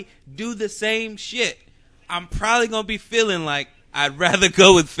probably do the same shit. I'm probably going to be feeling like I'd rather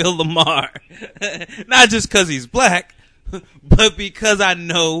go with Phil LaMarr. Not just because he's black, but because I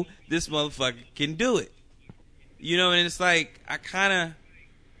know this motherfucker can do it. You know, and it's like, I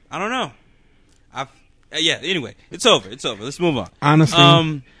don't know. Anyway, it's over. Let's move on. Honestly,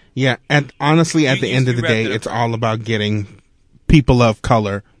 honestly, at the end of the day, it's all about getting people of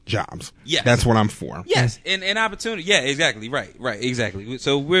color jobs. Yes. That's what I'm for. Yes, and opportunity. Yeah, exactly. Right, exactly.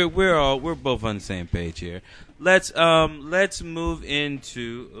 So we're both on the same page here. Let's move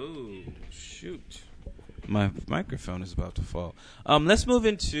into my microphone is about to fall. Let's move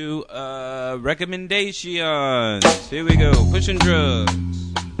into recommendations. Here we go. Pushing drugs.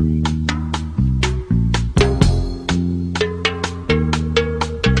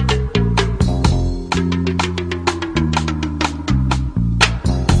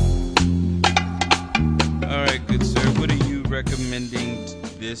 Recommending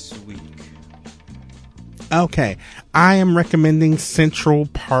this week? Okay, I am recommending Central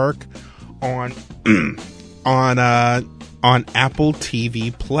Park on Apple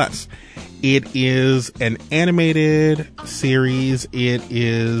TV Plus. It is an animated series. It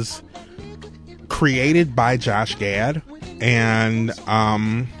is created by Josh Gad, and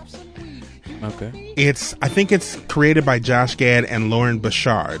I think it's created by Josh Gad and Lauren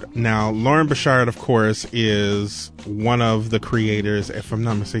Bouchard. Now, Lauren Bouchard, of course, is one of the creators, if I'm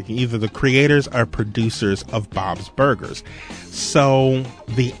not mistaken, either the creators or producers of Bob's Burgers. So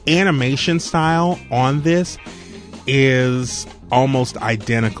the animation style on this is almost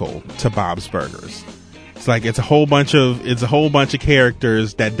identical to Bob's Burgers. It's like it's a whole bunch of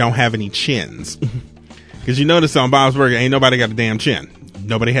characters that don't have any chins. Because you notice on Bob's Burger, ain't nobody got a damn chin.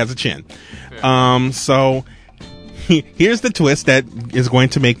 Nobody has a chin. So here's the twist that is going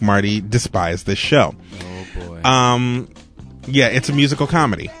to make Marty despise this show. Oh boy. Yeah, it's a musical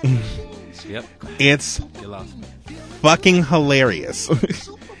comedy. Yep. It's fucking hilarious.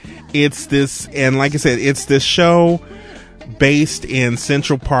 It's this, and like I said, it's this show based in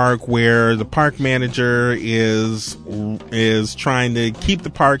Central Park where the park manager is trying to keep the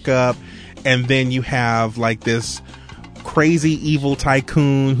park up, and then you have like this crazy evil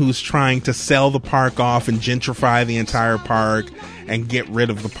tycoon who's trying to sell the park off and gentrify the entire park and get rid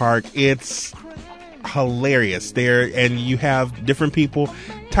of the park. It's hilarious there, and you have different people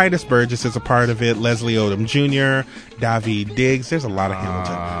Titus Burgess is a part of it. Leslie Odom Jr., Daveed Diggs. There's a lot of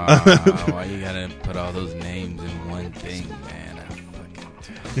Hamilton. Why you gotta put all those names in one thing, man?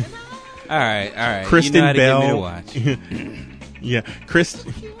 All right. Kristen you know how Bell. To get me to watch. Yeah,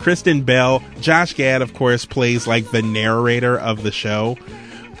 Kristen Bell. Josh Gad, of course, plays like the narrator of the show.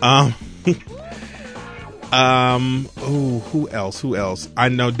 Who else? I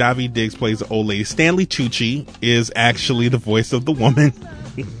know Daveed Diggs plays the old lady. Stanley Tucci is actually the voice of the woman,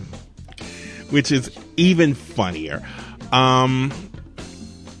 which is even funnier. And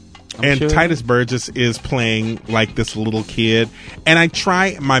sure. Titus Burgess is playing like this little kid, and I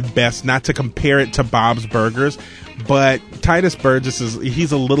try my best not to compare it to Bob's Burgers, but Titus Burgess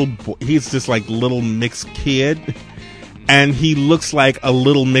he's just like little mixed kid. And he looks like a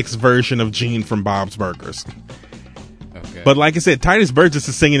little mixed version of Gene from Bob's Burgers. Okay. But like I said, Titus Burgess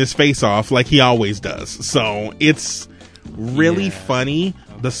is singing his face off like he always does. So it's really funny.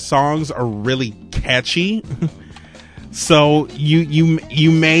 Okay. The songs are really catchy. So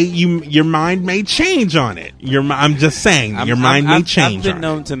your mind may change on it. I'm just saying, your mind may change. I've been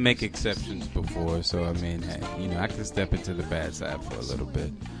known to make exceptions before, so I mean, hey, I can step into the bad side for a little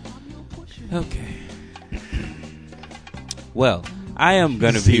bit. Okay. Well, I am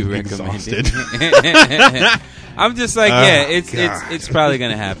going to be recommended. I'm just like, it's probably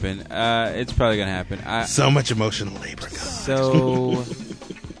going to happen. It's probably going to happen. So much emotional labor. God. So,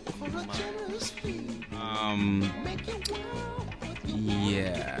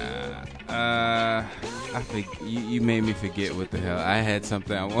 yeah. I think you made me forget what the hell. I had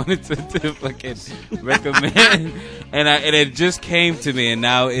something I wanted to fucking recommend, and it just came to me, and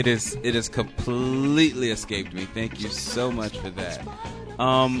now it has completely escaped me. Thank you so much for that.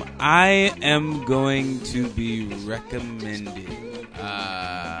 I am going to be recommending.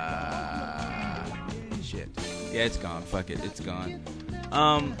 Shit. Yeah, it's gone. Fuck it, it's gone.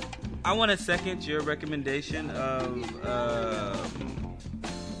 I want to second your recommendation of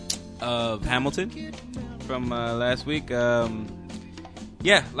Hamilton from last week.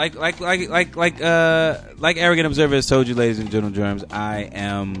 Yeah, like Arrogant Observer has told you, ladies and gentlemen, I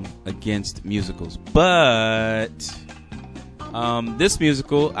am against musicals, but this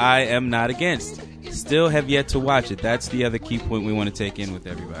musical I am not against. Still have yet to watch it. That's the other key point we want to take in with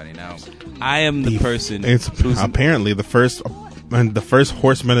everybody. Now, I am the person. It's apparently the first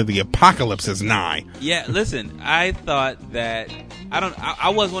horseman of the apocalypse is nigh. Yeah, listen, I thought that I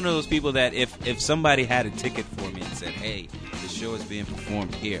was one of those people that if somebody had a ticket for me and said, hey, the show is being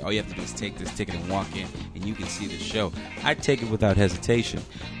performed here, all you have to do is take this ticket and walk in and you can see the show, I'd take it without hesitation.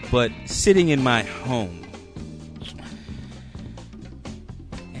 But sitting in my home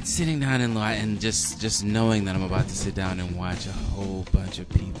and sitting down in line and just knowing that I'm about to sit down and watch a whole bunch of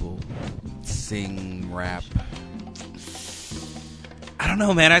people sing, rap, I don't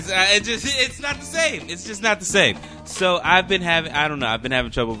know, man. It's not the same. It's just not the same. So I've been having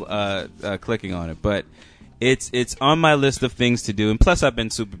trouble clicking on it, but it's on my list of things to do. And plus, I've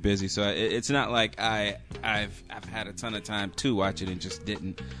been super busy, so it's not like I've had a ton of time to watch it and just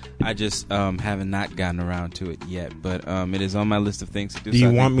didn't. I just haven't not gotten around to it yet. But it is on my list of things to do. Do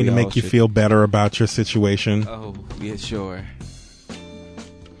you want me to make you feel better about your situation? Oh, yeah, sure.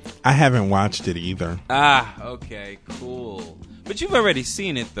 I haven't watched it either. Ah, okay, cool. But you've already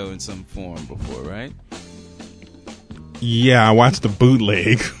seen it, though, in some form before, right? Yeah, I watched the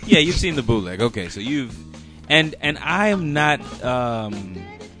bootleg. Yeah, you've seen the bootleg. Okay, so you've... And I am not...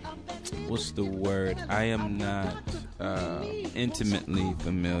 what's the word? I am not intimately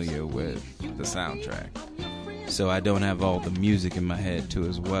familiar with the soundtrack. So I don't have all the music in my head, too,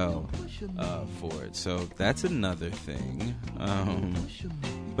 as well, for it. So that's another thing.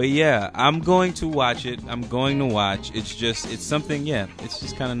 But yeah, I'm going to watch it. It's something, it's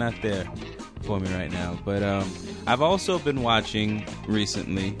just kind of not there for me right now. But I've also been watching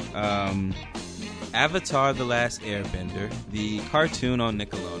recently Avatar: The Last Airbender, the cartoon on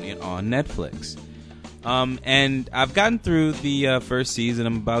Nickelodeon on Netflix. And I've gotten through the first season.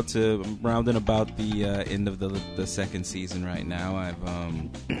 I'm rounding about the end of the second season right now. I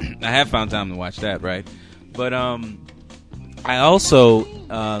have found time to watch that, right? But I also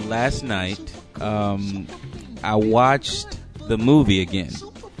last night I watched the movie again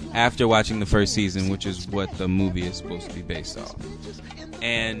after watching the first season, which is what the movie is supposed to be based off.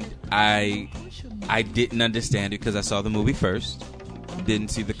 And I didn't understand it because I saw the movie first, didn't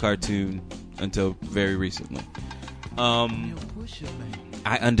see the cartoon until very recently.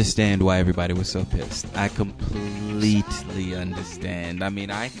 I understand why everybody was so pissed. I completely understand. I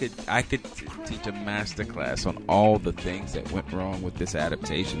mean, I could teach a masterclass on all the things that went wrong with this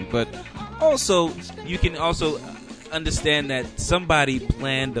adaptation, but also you can also understand that somebody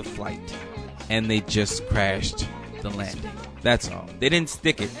planned the flight and they just crashed the landing. That's all. They didn't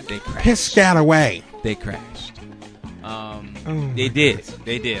stick it. They crashed. Piscataway. They crashed. They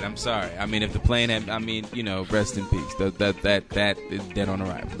did. I'm sorry. I mean, if the plane had, rest in peace. That is dead on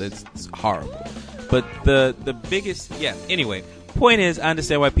arrival. It's horrible. But the biggest, anyway, point is, I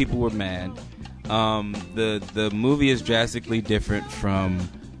understand why people were mad. The movie is drastically different from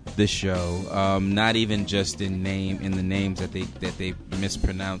the show. Not even just in the names that they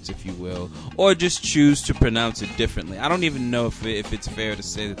mispronounce, if you will, or just choose to pronounce it differently. I don't even know if it's fair to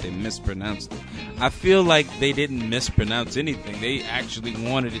say that they mispronounced it. I feel like they didn't mispronounce anything. They actually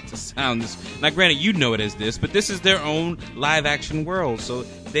wanted it to sound this. Now, granted, you know it as this, but this is their own live action world, so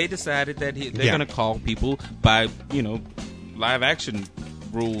they decided that they're going to call people by live action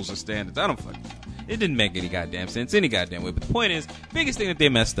rules or standards. I don't fucking know. It didn't make any goddamn sense any goddamn way. But the point is, biggest thing that they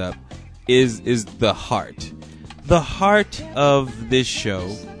messed up is the heart. The heart of this show,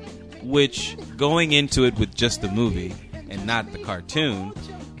 which going into it with just the movie and not the cartoon,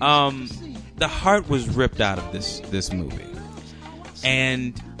 the heart was ripped out of this movie.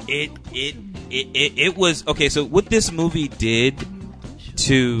 And it was okay, so what this movie did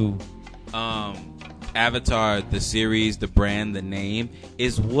to Avatar, the series, the brand, the name,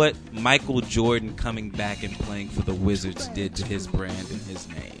 is what Michael Jordan coming back and playing for the Wizards did to his brand and his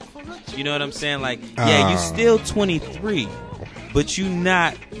name. You know what I'm saying? Like, you still 23, but you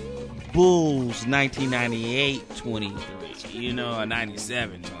not Bulls 1998 23, or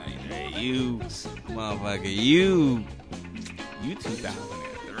 97 23. You, motherfucker, you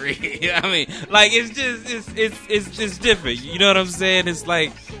 2003. I mean, like, it's just different. You know what I'm saying? It's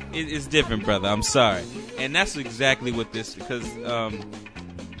like, it's different, brother. I'm sorry. And that's exactly what this, because,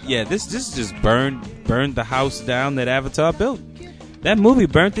 this just burned the house down that Avatar built. That movie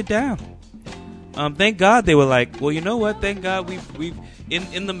burnt it down. Thank God they were like, well, you know what? Thank God we've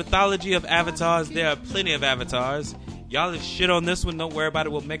in the mythology of avatars, there are plenty of avatars. Y'all is shit on this one. Don't worry about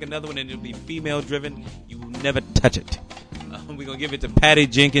it. We'll make another one, and it'll be female driven. You will never touch it. We're gonna give it to Patty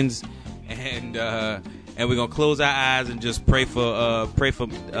Jenkins, and we're gonna close our eyes and just pray for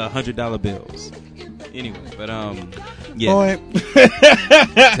 $100 bills. Anyway, but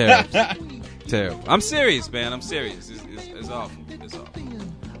terrible. I'm serious, man. I'm serious. It's awful. It's awful.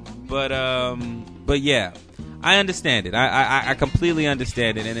 But yeah, I understand it. I completely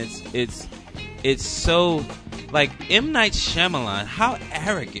understand it, and it's so, like, M. Night Shyamalan. How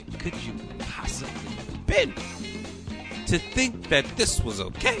arrogant could you possibly have been to think that this was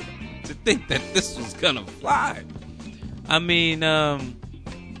okay? To think that this was gonna fly? I mean,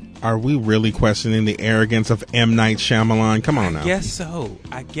 are we really questioning the arrogance of M. Night Shyamalan? Come on now. I guess so.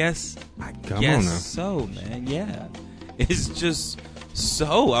 I guess so, man. Yeah, it's just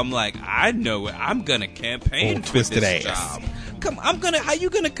so. I'm like, I know it. I'm gonna campaign for this job. How you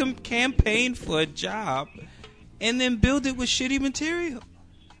gonna campaign for a job and then build it with shitty material?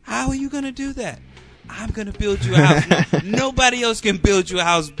 How are you gonna do that? I'm gonna build you a house. Nobody else can build you a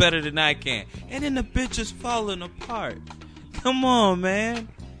house better than I can. And then the bitch is falling apart. Come on, man.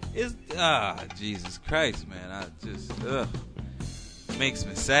 It's Jesus Christ, man. I just makes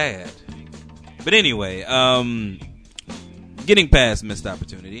me sad. But anyway, getting past missed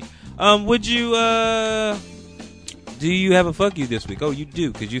opportunity. Would you do you have a fuck you this week? Oh, you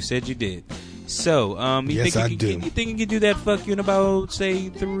do, because you said you did. So, yes, I do. You think you can do that fuck you in about, say,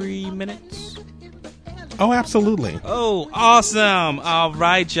 3 minutes? Oh, absolutely. Oh, awesome. All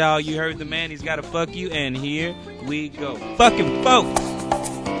right, y'all. You heard the man. He's got to fuck you. And here we go. Fucking folks.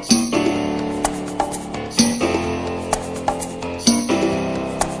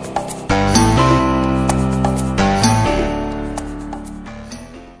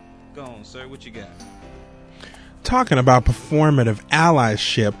 Go on, sir. What you got? Talking about performative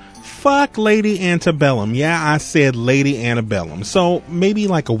allyship. Fuck Lady Antebellum. Yeah, I said Lady Antebellum. So maybe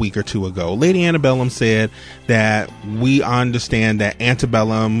like a week or two ago, Lady Antebellum said that we understand that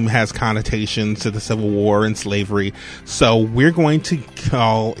antebellum has connotations to the Civil War and slavery. So we're going to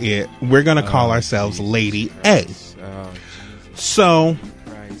call ourselves Lady A. So,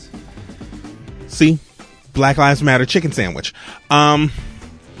 see, Black Lives Matter chicken sandwich.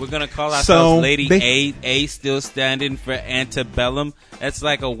 We're going to call ourselves Lady A still standing for antebellum. That's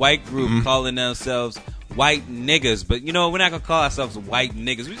like a white group calling themselves white niggas. But, you know, we're not going to call ourselves white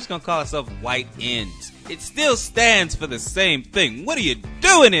niggas. We're just going to call ourselves white ends. It still stands for the same thing. What are you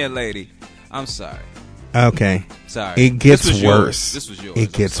doing here, lady? I'm sorry. Okay. Sorry. It gets worse. This was yours.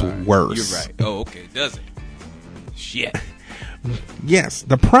 It gets worse. You're right. Oh, okay. Does it? Shit. Yes.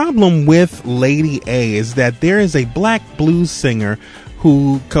 The problem with Lady A is that there is a black blues singer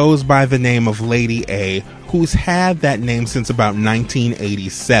who goes by the name of Lady A, who's had that name since about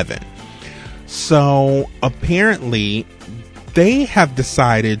 1987. So apparently they have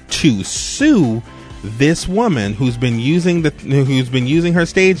decided to sue this woman who's been using her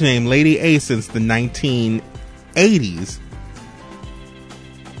stage name Lady A since the 1980s.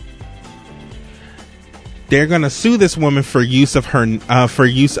 They're going to sue this woman for use of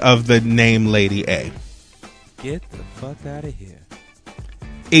the name Lady A. Get the fuck out of here.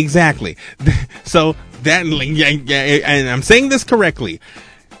 Exactly. So that, and I'm saying this correctly.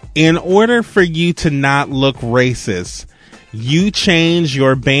 In order for you to not look racist, you change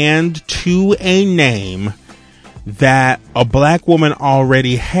your band to a name that a black woman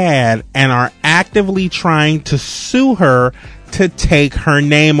already had and are actively trying to sue her to take her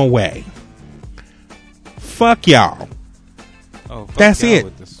name away. Fuck y'all. Oh, fuck that's y'all it.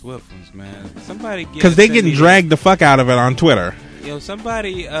 With the Swift ones, man. Somebody because they getting dragged the fuck out of it on Twitter. Yo,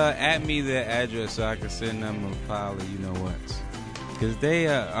 somebody at me their address so I can send them a pile of you know what. Because they,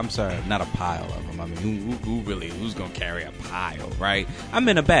 I'm sorry, not a pile of them. I mean, who's going to carry a pile, right? I'm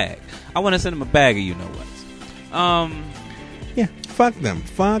in a bag. I want to send them a bag of you know what. Yeah, fuck them.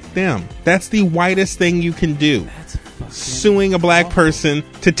 Fuck them. That's the whitest thing you can do. That's suing a black person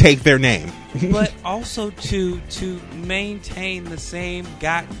to take their name. But also to maintain the same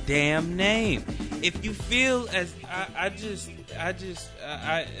goddamn name. If you feel as,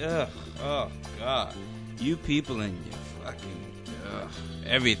 oh God. You people and your fucking...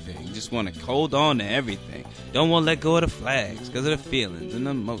 everything. You just want to hold on to everything. Don't want to let go of the flags because of the feelings and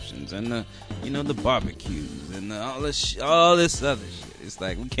the emotions and the, the barbecues and all this other shit. It's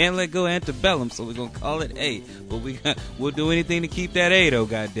like we can't let go of antebellum, so we're gonna call it A. But we'll do anything to keep that A though.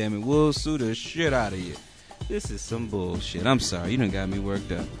 Goddamn it, we'll sue the shit out of you. This is some bullshit. I'm sorry, you done got me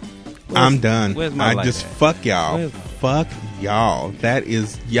worked up. I'm done. Where's my light at? Fuck y'all. Fuck y'all. That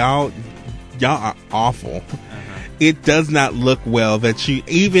is y'all. Y'all are awful. It does not look well that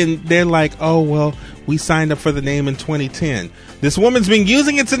they're like, oh, well, we signed up for the name in 2010. This woman's been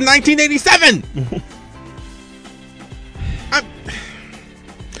using it since 1987.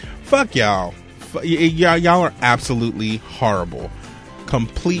 Fuck y'all. Y'all are absolutely horrible.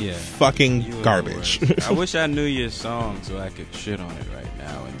 Complete fucking garbage. I wish I knew your song so I could shit on it right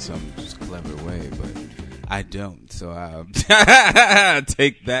now in some just clever way, but I don't. So I'll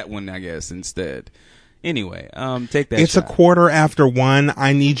take that one, I guess, instead. Anyway, take that. It's shot. 1:15.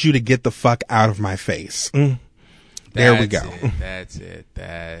 I need you to get the fuck out of my face. There we go. That's it.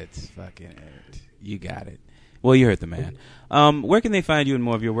 That's fucking it. You got it. Well, you heard the man. Where can they find you and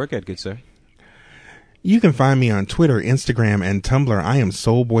more of your work at, good sir? You can find me on Twitter, Instagram, and Tumblr. I am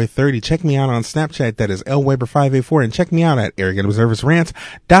Soulboy30. Check me out on Snapchat. That is LWeber584. And check me out at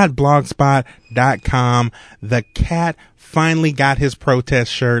arrogantobserversrants.blogspot.com. The cat finally got his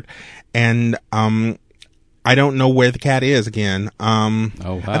protest shirt. And, I don't know where the cat is again. Wow.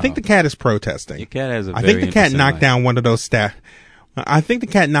 I think the cat is protesting. Your cat has a I think the cat knocked down one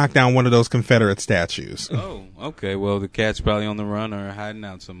of those Confederate statues. Oh, okay. Well, the cat's probably on the run or hiding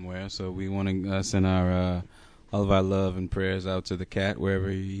out somewhere. So we want to send our all of our love and prayers out to the cat wherever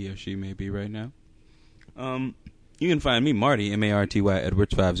he or she may be right now. You can find me, Marty, Marty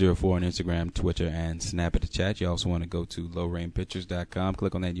Edwards 504 on Instagram, Twitter, and Snap at the chat. You also want to go to lowrainpictures.com,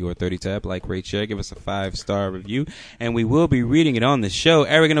 click on that Your 30 tab, like, rate, share, give us a 5-star review, and we will be reading it on the show.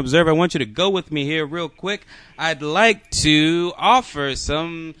 Arrogant Observer, I want you to go with me here real quick. I'd like to offer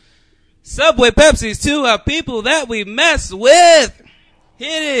some Subway Pepsis to our people that we mess with.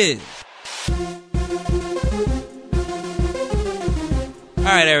 Here it is. All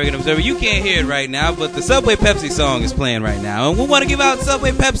right, Arrogant Observer, you can't hear it right now, but the Subway Pepsi song is playing right now. And we want to give out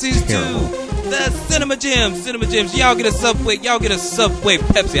Subway Pepsis to the Cinema Gems. Cinema Gems, y'all get a Subway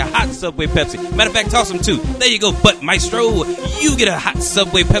Pepsi, a hot Subway Pepsi. Matter of fact, toss them too. There you go, Butt Maestro. You get a hot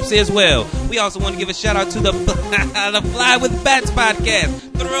Subway Pepsi as well. We also want to give a shout out to the Fly with Bats podcast.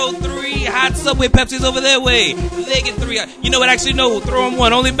 Throw 3 hot Subway Pepsis over their way. They get 3. You know what? Actually, no. Throw them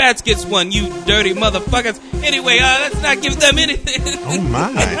 1. Only Bats gets 1. You dirty motherfuckers. Anyway, let's not give them anything. Oh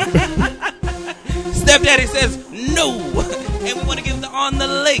my! Stepdaddy says no, and we want to give them on the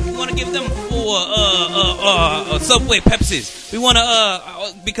lake. We want to give them 4 Subway Pepsis. We want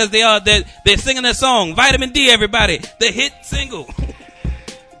to because they're singing their song Vitamin D. Everybody, the hit single.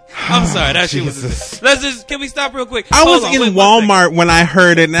 I'm sorry, that shit was. Can we stop real quick? I was in Walmart when I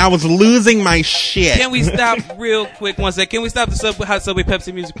heard it, and I was losing my shit. Can we stop real quick? 1 second. Can we stop the hot Subway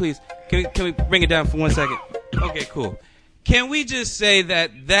Pepsi music, please? Can we bring it down for 1 second? Okay, cool. Can we just say that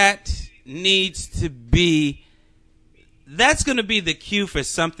needs to be that's going to be the cue for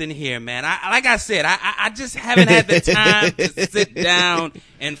something here, man. Like I said, I just haven't had the time to sit down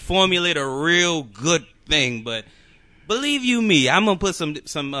and formulate a real good thing. But believe you me, I'm going to put some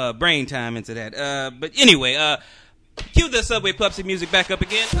brain time into that. But anyway, cue the Subway Pepsi music back up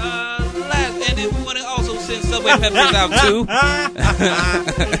again. And then we want to also send Subway Pepsis out too.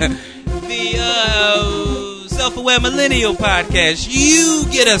 The Self-Aware Millennial Podcast. You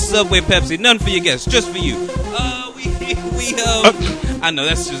get a Subway Pepsi. None for your guests, just for you. I know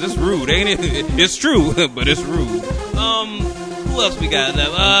that's rude, ain't it? It's true, but it's rude. Who else we got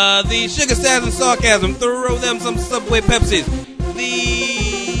left? The Sugar Sass and Sarcasm. Throw them some Subway Pepsis.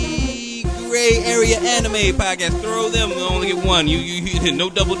 The Gray Area Anime Podcast. Throw them. You only get one. You no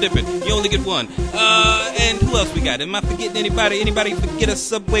double dipping. You only get one. And who else we got? Am I forgetting anybody? Anybody forget a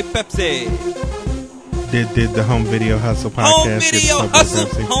Subway Pepsi? Did the Home Video Hustle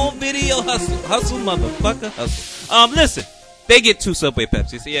podcast? Home Video Hustle, motherfucker, hustle. Listen, they get 2 Subway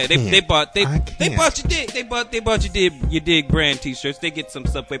Pepsis. Yeah, they bought your dig brand T-shirts. They get some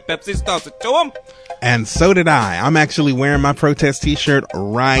Subway Pepsis. Toss it to them. And so did I. I'm actually wearing my protest T-shirt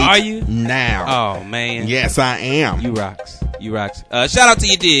right Are you? now. Oh man, yes, I am. You rocks. Shout out to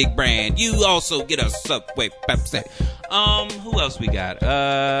your dig brand. You also get a Subway Pepsi. Who else we got?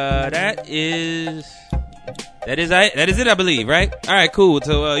 That is it, I believe, right? All right, cool.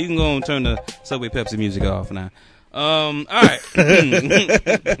 So you can go and turn the Subway Pepsi music off now. All right. we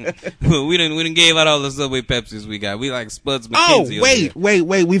didn't gave out all the Subway Pepsis we got. We like Spuds McKenzie. Oh,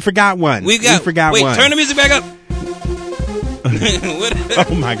 wait. We forgot one. We forgot one. Turn the music back up.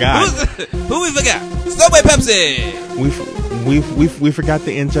 Oh my God. Who we forgot? Subway Pepsi. We forgot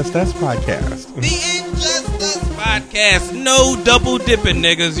the Injust Us podcast. The Injust Us podcast. No double dipping,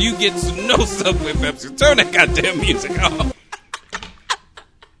 niggas. You get no Subway Pepsi. Turn that goddamn music off.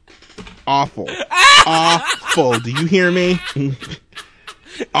 Awful. Awful. Do you hear me?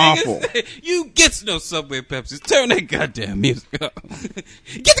 Awful. Niggas, you get no Subway Pepsi. Turn that goddamn music off.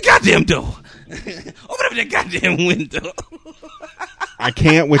 Get the goddamn door. Open up that goddamn window. I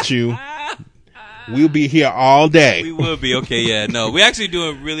can't with you. We'll be here all day. We will be. Okay, yeah. No, we're actually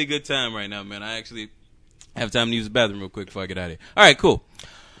doing a really good time right now, man. I actually have time to use the bathroom real quick before I get out of here. All right, cool.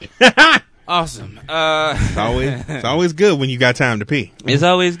 Awesome. It's always good when you got time to pee. It's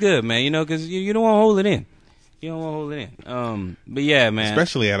always good, man, because you don't want to hold it in. You don't want to hold it in. But yeah, man.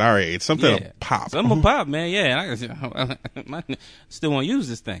 Especially at our age. Something will pop. Something will pop, man. Yeah. I still want to use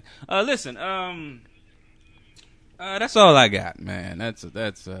this thing. Listen, that's all I got, man. That's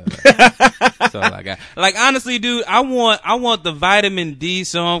all I got. Like, honestly, dude, I want the Vitamin D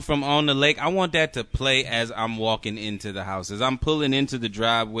song from On the Lake. I want that to play as I'm walking into the house. As I'm pulling into the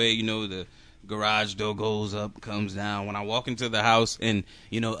driveway, the garage door goes up, comes down. When I walk into the house and,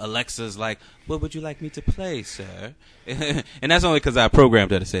 Alexa's like, what would you like me to play, sir? And that's only because I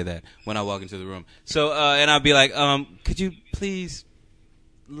programmed her to say that when I walk into the room. So, and I'll be like, could you please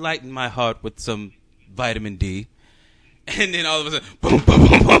lighten my heart with some Vitamin D? And then all of a sudden, boom, boom,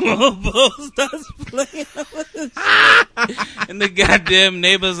 boom, boom, boom, starts playing. And the goddamn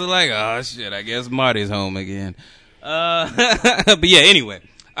neighbors are like, oh, shit, I guess Marty's home again. But yeah, anyway.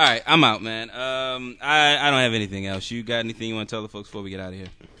 All right, I'm out, man. I don't have anything else. You got anything you want to tell the folks before we get out of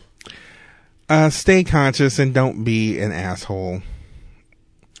here? Stay conscious and don't be an asshole.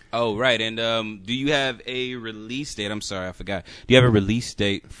 Oh, right. And do you have a release date? I'm sorry, I forgot. Do you have a release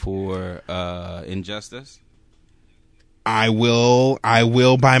date for Injustice? I will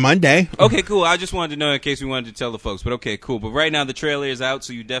by Monday. Okay, cool. I just wanted to know in case we wanted to tell the folks. But okay, cool. But right now the trailer is out,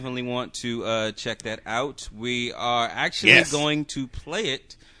 so you definitely want to check that out. We are actually going to play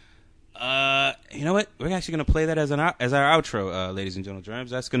it. You know what? We're actually going to play that as our outro, ladies and gentlemen.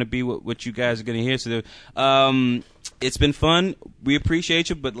 That's going to be what you guys are going to hear. So, it's been fun. We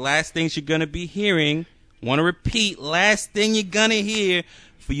appreciate you. But last things you're going to be hearing, want to repeat, last thing you're going to hear,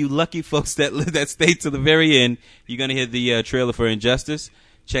 for you lucky folks that stayed to the very end, you're going to hear the trailer for Injustice.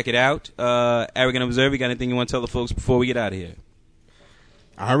 Check it out. Arrogant Observer, you got anything you want to tell the folks before we get out of here?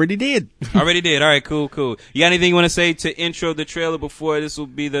 I already did. All right, cool. You got anything you want to say to intro the trailer before this will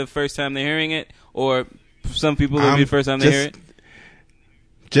be the first time they're hearing it? Or for some people, it'll be the first time they hear it?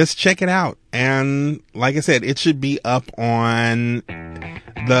 Just check it out. And like I said, it should be up on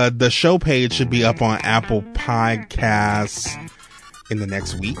the show page should be up on Apple Podcasts in the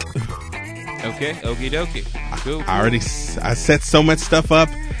next week. Okay, okie dokie. Cool. I set so much stuff up.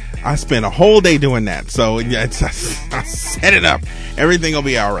 I spent a whole day doing that. So I set it up. Everything will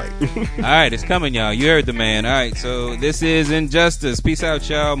be all right. All right, it's coming, y'all. You heard the man. All right, so this is Injustice. Peace out,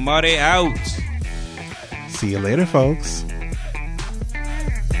 y'all. Marty out. See you later, folks.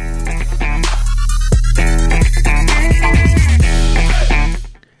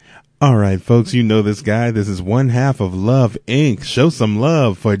 All right, folks, you know this guy. This is one half of Love, Inc. Show some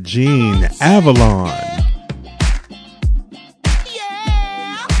love for Gene Avalon.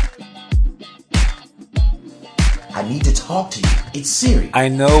 I need to talk to you. It's serious. I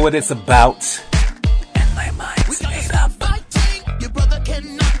know what it's about. And my mind's made up. Your brother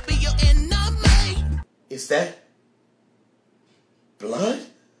cannot be your enemy. Is that blood?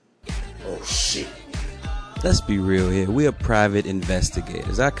 Oh, shit. Let's be real here. We are private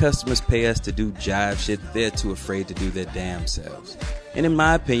investigators. Our customers pay us to do jive shit they're too afraid to do their damn selves. And in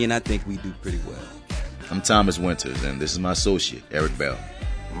my opinion, I think we do pretty well. I'm Thomas Winters, and this is my associate, Eric Bell.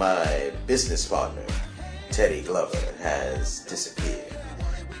 My business partner, Teddy Glover, has disappeared.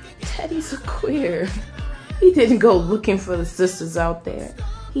 Teddy's a queer. He didn't go looking for the sisters out there.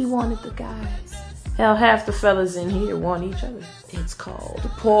 He wanted the guys. Hell, half the fellas in here want each other. It's called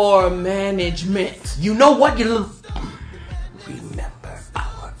poor management. You know what, you little... Remember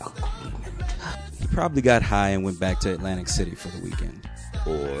our agreement. He probably got high and went back to Atlantic City for the weekend.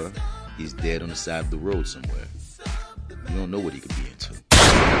 Or he's dead on the side of the road somewhere. You don't know what he could be into.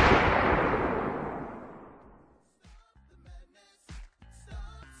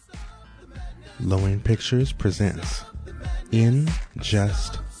 Low End Pictures presents In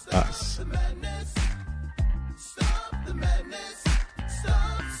Just Us.